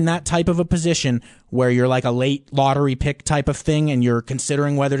 if you're in that type of a position where you're like a late lottery pick type of thing and you're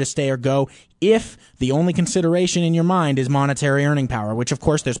considering whether to stay or go, if the only consideration in your mind is monetary earning power, which of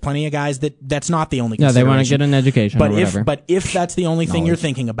course there's plenty of guys that's not the only consideration. Yeah, they want to get an education or whatever. But if that's the only thing you're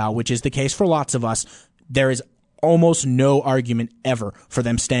thinking about, which is the case for lots of us, there is almost no argument ever for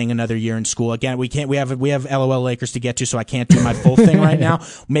them staying another year in school. Again, we have LOL Lakers to get to, so I can't do my full thing right now.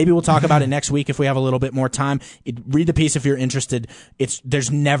 Maybe we'll talk about it next week if we have a little bit more time. Read the piece if you're interested. There's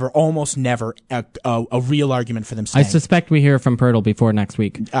almost never a real argument for them staying. I suspect we hear from Poeltl before next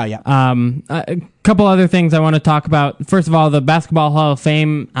week. Yeah. A couple other things I want to talk about. First of all, the Basketball Hall of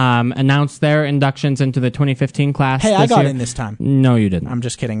Fame announced their inductions into the 2015 class. Hey, I got in this time. No, you didn't. I'm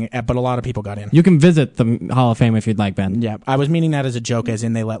just kidding, but a lot of people got in. You can visit the Hall of Fame if you'd like, Ben. Yeah, I was meaning that as a joke, as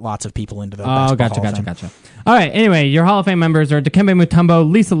in they let lots of people into the Basketball Hall of Fame. Gotcha. All right, anyway, your Hall of Fame members are Dikembe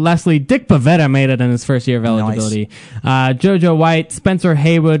Mutombo, Lisa Leslie, Dick Bavetta made it in his first year of eligibility, nice. JoJo White, Spencer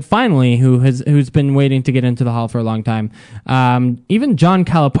Haywood, finally, who's been waiting to get into the Hall for a long time. Even John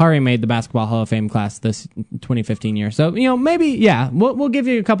Calipari made the Basketball Hall of Fame class this 2015 year. So, maybe, yeah, we'll give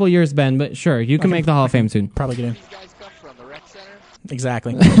you a couple of years, Ben, but sure, you can make the Hall of Fame soon. Probably get in.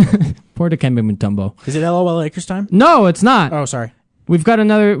 Exactly. Poor Dikembe Mutombo. Is it LOL Lakers time? No, it's not. Oh, sorry. We've got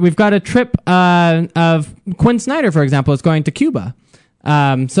a trip of Quin Snyder, for example, is going to Cuba.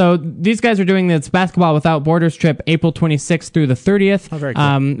 So these guys are doing this Basketball Without Borders trip April 26th through the 30th. Oh, very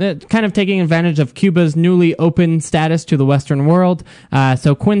cool. Kind of taking advantage of Cuba's newly open status to the Western world.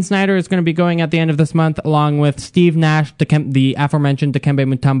 So Quin Snyder is going to be going at the end of this month, along with Steve Nash, the aforementioned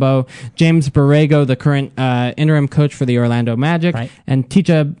Dikembe Mutombo, James Borrego, the current interim coach for the Orlando Magic, right, and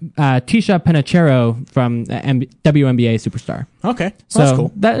Tisha Penicheiro from WNBA superstar. Okay, so that's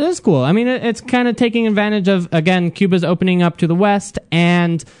cool. That is cool. I mean, it's kind of taking advantage of, again, Cuba's opening up to the West,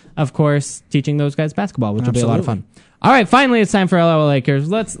 and of course teaching those guys basketball, which will be a lot of fun. All right, finally it's time for LOL Lakers.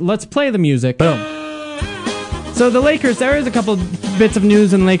 Let's play the music. Boom. So the Lakers, there is a couple bits of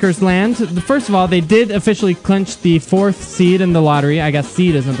news in Lakers land. First of all, they did officially clinch the 4th seed in the lottery. I guess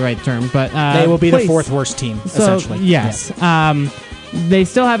seed isn't the right term, but they will be the 4th worst team, essentially. Yes. Yeah. They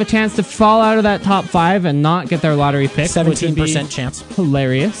still have a chance to fall out of that top 5 and not get their lottery pick. 17% chance.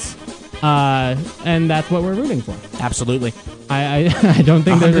 Hilarious. And that's what we're rooting for. Absolutely. I don't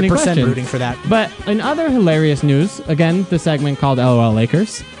think there's any question. 100% rooting for that. But in other hilarious news, again, the segment called LOL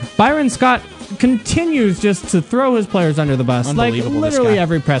Lakers, Byron Scott continues just to throw his players under the bus. Like literally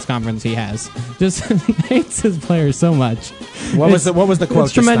every press conference he has. Just hates his players so much. What was the quote?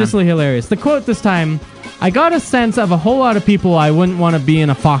 It's tremendously hilarious. The quote this time: I got a sense of a whole lot of people I wouldn't want to be in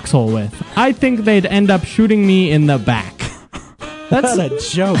a foxhole with. I think they'd end up shooting me in the back. That's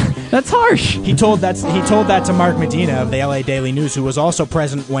a joke. That's harsh. He told that to Mark Medina of the LA Daily News, who was also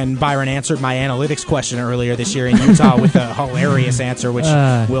present when Byron answered my analytics question earlier this year in Utah with a hilarious answer, which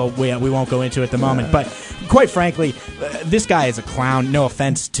we won't go into at the moment. But quite frankly, this guy is a clown. No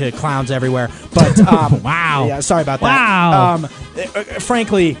offense to clowns everywhere, but wow. Yeah, sorry about that. Wow.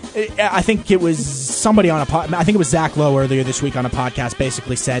 Frankly, I think it was somebody on I think it was Zach Lowe earlier this week on a podcast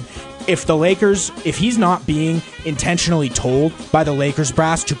basically said, if he's not being intentionally told by the Lakers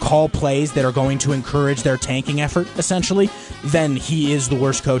brass to call plays that are going to encourage their tanking effort, essentially, then he is the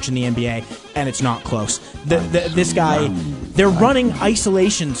worst coach in the NBA, and it's not close. This guy, they're running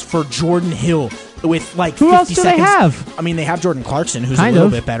isolations for Jordan Hill with like 50 Who else do seconds. they have? I mean, they have Jordan Clarkson, who's a little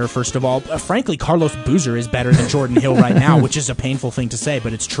bit better, first of all. Frankly, Carlos Boozer is better than Jordan Hill right now, which is a painful thing to say,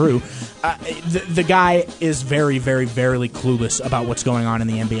 but it's true. The guy is very, very, very clueless about what's going on in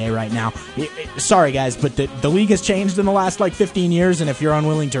the NBA right now. Sorry, guys, but the league has changed in the last 15 years, and if you're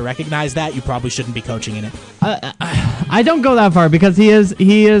unwilling to recognize that, you probably shouldn't be coaching in it. I don't go that far because he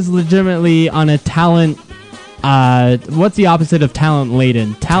is legitimately on a talent. What's the opposite of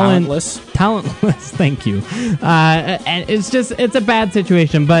talent-laden? Talentless. Thank you. And it's a bad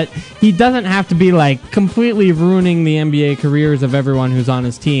situation, but he doesn't have to be completely ruining the NBA careers of everyone who's on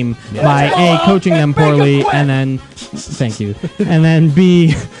his team by A, coaching them poorly, and then, thank you, and then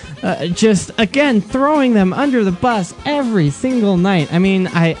B, just again throwing them under the bus every single night. I mean,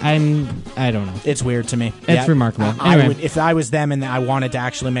 I don't know. It's weird to me. It's remarkable. Anyway. If I was them and I wanted to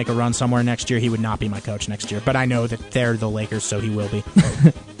actually make a run somewhere next year, he would not be my coach next year. But I know that they're the Lakers, so he will be.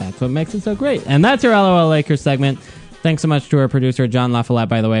 That's what makes it so great. And that's your LOL Lakers segment. Thanks so much to our producer, John LaFollette,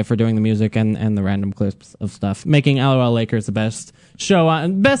 by the way, for doing the music and the random clips of stuff, making LOL Lakers the best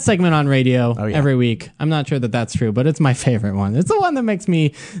best segment on radio every week. I'm not sure that that's true, but it's my favorite one. It's the one that makes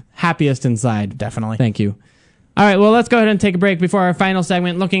me happiest inside. Definitely. Thank you. All right, well, let's go ahead and take a break before our final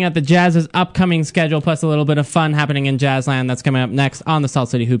segment, looking at the Jazz's upcoming schedule, plus a little bit of fun happening in Jazzland. That's coming up next on the Salt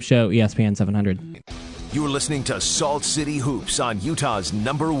City Hoops Show, ESPN700. You're listening to Salt City Hoops on Utah's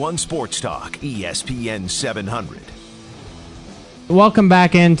 #1 sports talk, ESPN700. Welcome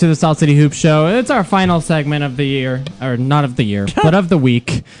back into the Salt City Hoops Show. It's our final segment of the year, or not of the year, but of the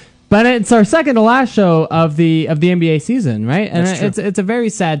week. But it's our second to last show of the NBA season, right? And it's a very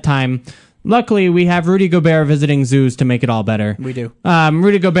sad time. Luckily, we have Rudy Gobert visiting zoos to make it all better. We do.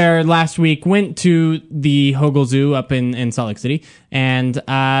 Rudy Gobert last week went to the Hogle Zoo up in Salt Lake City and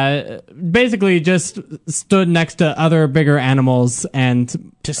basically just stood next to other bigger animals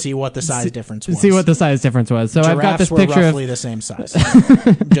and to see what the size difference was. See what the size difference was. So Giraffes I've got this were picture roughly the same size.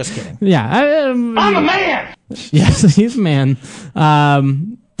 Just kidding. Yeah, I'm a man. Yes, he's a man.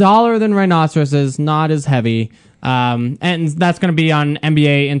 Taller than rhinoceroses, not as heavy. And that's going to be on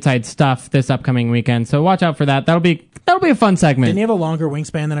NBA Inside Stuff this upcoming weekend. So watch out for that. That'll be a fun segment. Didn't he have a longer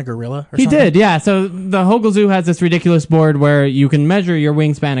wingspan than a gorilla? He did, yeah. So the Hogle Zoo has this ridiculous board where you can measure your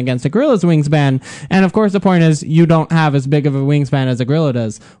wingspan against a gorilla's wingspan. And of course, the point is you don't have as big of a wingspan as a gorilla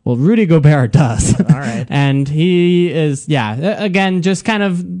does. Well, Rudy Gobert does. All right. And he is, again, just kind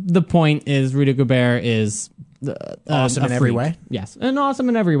of the point is Rudy Gobert is awesome in every way. Yes, and awesome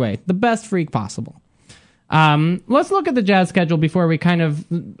in every way. The best freak possible. Let's look at the Jazz schedule before we kind of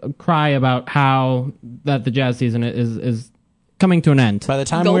cry about how that the Jazz season is coming to an end. By the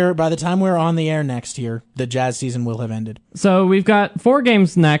time we're on the air next year, the Jazz season will have ended. So we've got 4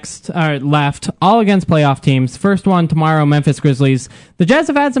 games left, all against playoff teams. First one tomorrow, Memphis Grizzlies. The Jazz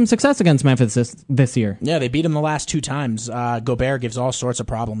have had some success against Memphis this year. Yeah, they beat them the last 2 times. Gobert gives all sorts of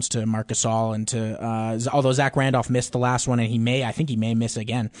problems to Marc Gasol and to although Zach Randolph missed the last one, and I think he may miss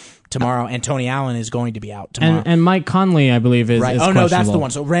again tomorrow. And Tony Allen is going to be out tomorrow. And Mike Conley, I believe, is right. Is no, that's the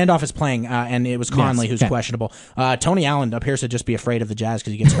one. So Randolph is playing, and it was Conley who's questionable. Tony Allen appears to just be afraid of the Jazz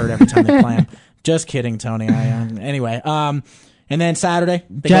because he gets hurt every time they play him. Just kidding, Tony. Anyway, and then Saturday,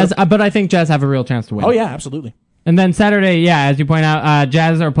 Jazz. But I think Jazz have a real chance to win. Oh yeah, absolutely. And then Saturday, as you point out,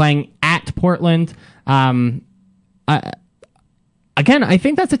 Jazz are playing at Portland. Again, I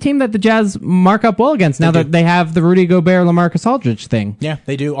think that's a team that the Jazz mark up well against now that they have the Rudy Gobert, LaMarcus Aldridge thing. Yeah,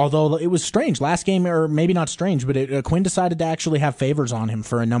 they do. Although it was strange last game, or maybe not strange, but Quin decided to actually have favors on him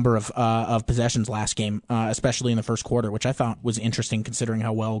for a number of possessions last game, especially in the first quarter, which I thought was interesting considering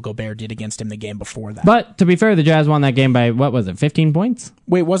how well Gobert did against him the game before that. But to be fair, the Jazz won that game by, 15 points?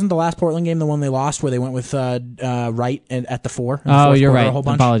 Wait, wasn't the last Portland game the one they lost where they went with Wright at the 4? Oh, you're right.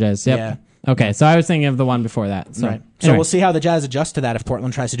 I apologize. Yep. Yeah. Okay, so I was thinking of the one before that. So. Right. So we'll see how the Jazz adjust to that if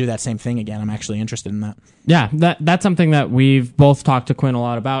Portland tries to do that same thing again. I'm actually interested in that. Yeah, that's something that we've both talked to Quin a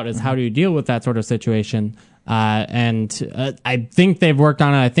lot about is how do you deal with that sort of situation. And I think they've worked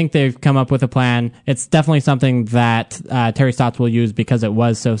on it. I think they've come up with a plan. It's definitely something that Terry Stotts will use because it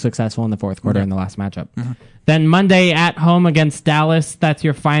was so successful in the fourth quarter in the last matchup. Mm-hmm. Then Monday at home against Dallas. That's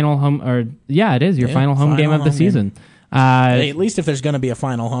your final home, it is your final home game of the season. At least if there's going to be a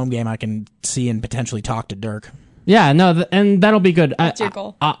final home game, I can see and potentially talk to Dirk. Yeah, no, and that'll be good. That's your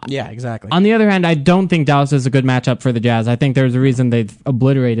goal. Yeah, exactly. On the other hand, I don't think Dallas is a good matchup for the Jazz. I think there's a reason they've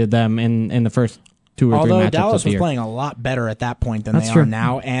obliterated them in the first 2 or 3 matchups. Although Dallas of the was year. playing a lot better at that point than That's they true. are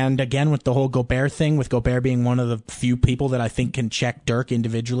now. And again, with the whole Gobert thing, with Gobert being one of the few people that I think can check Dirk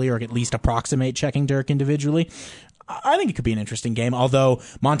individually or at least approximate checking Dirk individually, I think it could be an interesting game, although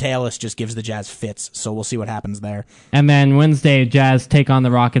Monte Ellis just gives the Jazz fits, so we'll see what happens there. And then Wednesday, Jazz take on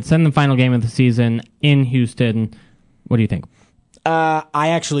the Rockets in the final game of the season in Houston. What do you think? I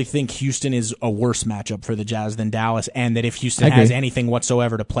actually think Houston is a worse matchup for the Jazz than Dallas, and that if Houston has anything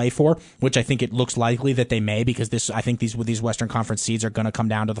whatsoever to play for, which I think it looks likely that they may, because I think these Western Conference seeds are going to come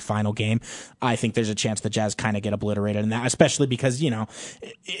down to the final game. I think there's a chance the Jazz kind of get obliterated, and that, especially because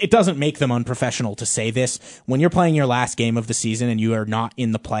it doesn't make them unprofessional to say this. When you're playing your last game of the season and you are not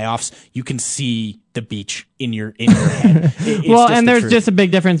in the playoffs, you can see the beach in your head. And there's just a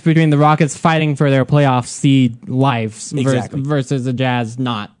big difference between the Rockets fighting for their playoff seed lives versus the Jazz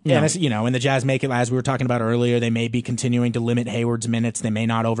not Yeah, and and the Jazz make it, as we were talking about earlier, they may be continuing to limit Hayward's minutes. They may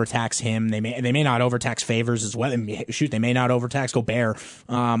not overtax him. They may not overtax Favors as well. They may not overtax Gobert.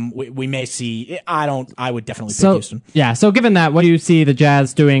 We may see. I would definitely pick Houston. Yeah. So given that, what do you see the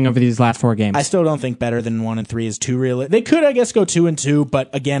Jazz doing over these last 4 games? I still don't think better than 1-3 is too real. They could, I guess, go 2-2, but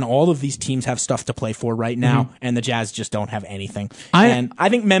again, all of these teams have stuff to play for right now, and the Jazz just don't have anything. And I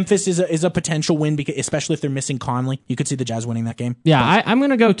think Memphis is a potential win, because especially if they're missing Conley. You could see the Jazz winning that game. Yeah, I'm going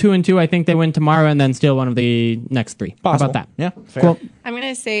to go 2-2. I think they win tomorrow and then steal one of the next 3. Possible. How about that? Yeah, fair. Cool. I'm going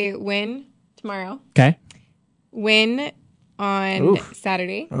to say win tomorrow. Okay. Win on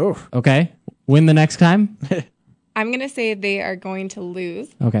Saturday. Oof. Okay. Win the next time? I'm going to say they are going to lose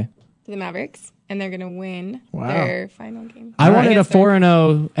Okay. to the Mavericks, and they're going to win their final game. I wanted a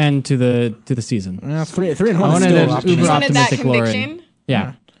 4-0 end to the season. 3-1. I wanted an uber You wanted that optimistic Lauren. conviction?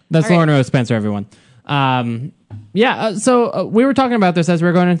 Yeah. That's All right. Lauren Rose Spencer, everyone. So we were talking about this as we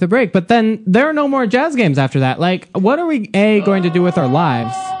were going into the break, but then there are no more Jazz games after that. Like, what are we going to do with our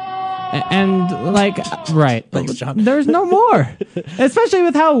lives? And there's no more. Especially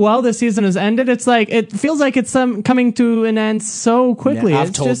with how well this season has ended, it's like it feels like it's coming to an end so quickly.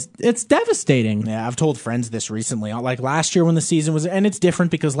 Yeah, it's devastating. Yeah, I've told friends this recently. Like last year when the season was, and it's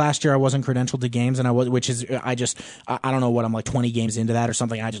different because last year I wasn't credentialed to games, and I don't know what I'm like 20 games into that or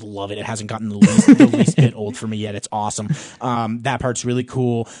something. I just love it. It hasn't gotten the least bit old for me yet. It's awesome. That part's really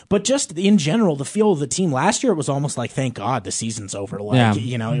cool. But just in general, the feel of the team last year, it was almost like, thank God the season's over. Like,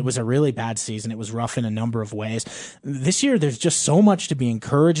 it was a really bad season. It was rough in a number of ways. This year, there's just so much to be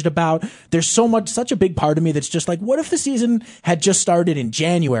encouraged about. There's such a big part of me that's just like, what if the season had just started in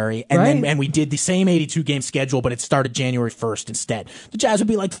January and we did the same 82 game schedule, but it started January 1st instead? The Jazz would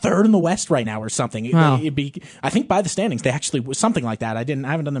be like 3rd in the West right now or something. Wow. It'd be, I think by the standings, they actually was something like that. I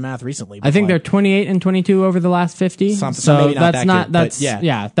haven't done the math recently. I think they're 28-22 over the last 50. So maybe that's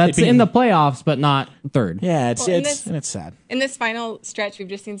in the playoffs, but not 3rd. Yeah, it's sad. In this final stretch, we've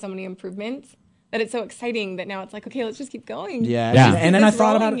just seen so many improvements that it's so exciting that now it's like, okay, let's just keep going. Yeah. And then I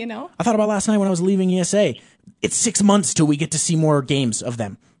thought about it. I thought about last night when I was leaving ESA. It's 6 months till we get to see more games of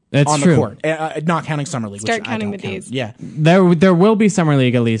them. That's on true. the court, not counting summer league. Start which counting I don't the count. days. Yeah, there will be summer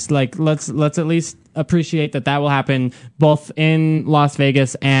league at least. Like let's at least appreciate that will happen both in Las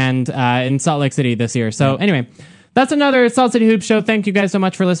Vegas and in Salt Lake City this year. So anyway, that's another Salt City Hoops show. Thank you guys so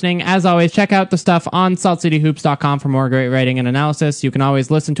much for listening. As always, check out the stuff on saltcityhoops.com for more great writing and analysis. You can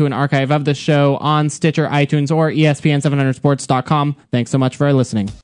always listen to an archive of the show on Stitcher, iTunes, or ESPN700sports.com. Thanks so much for listening.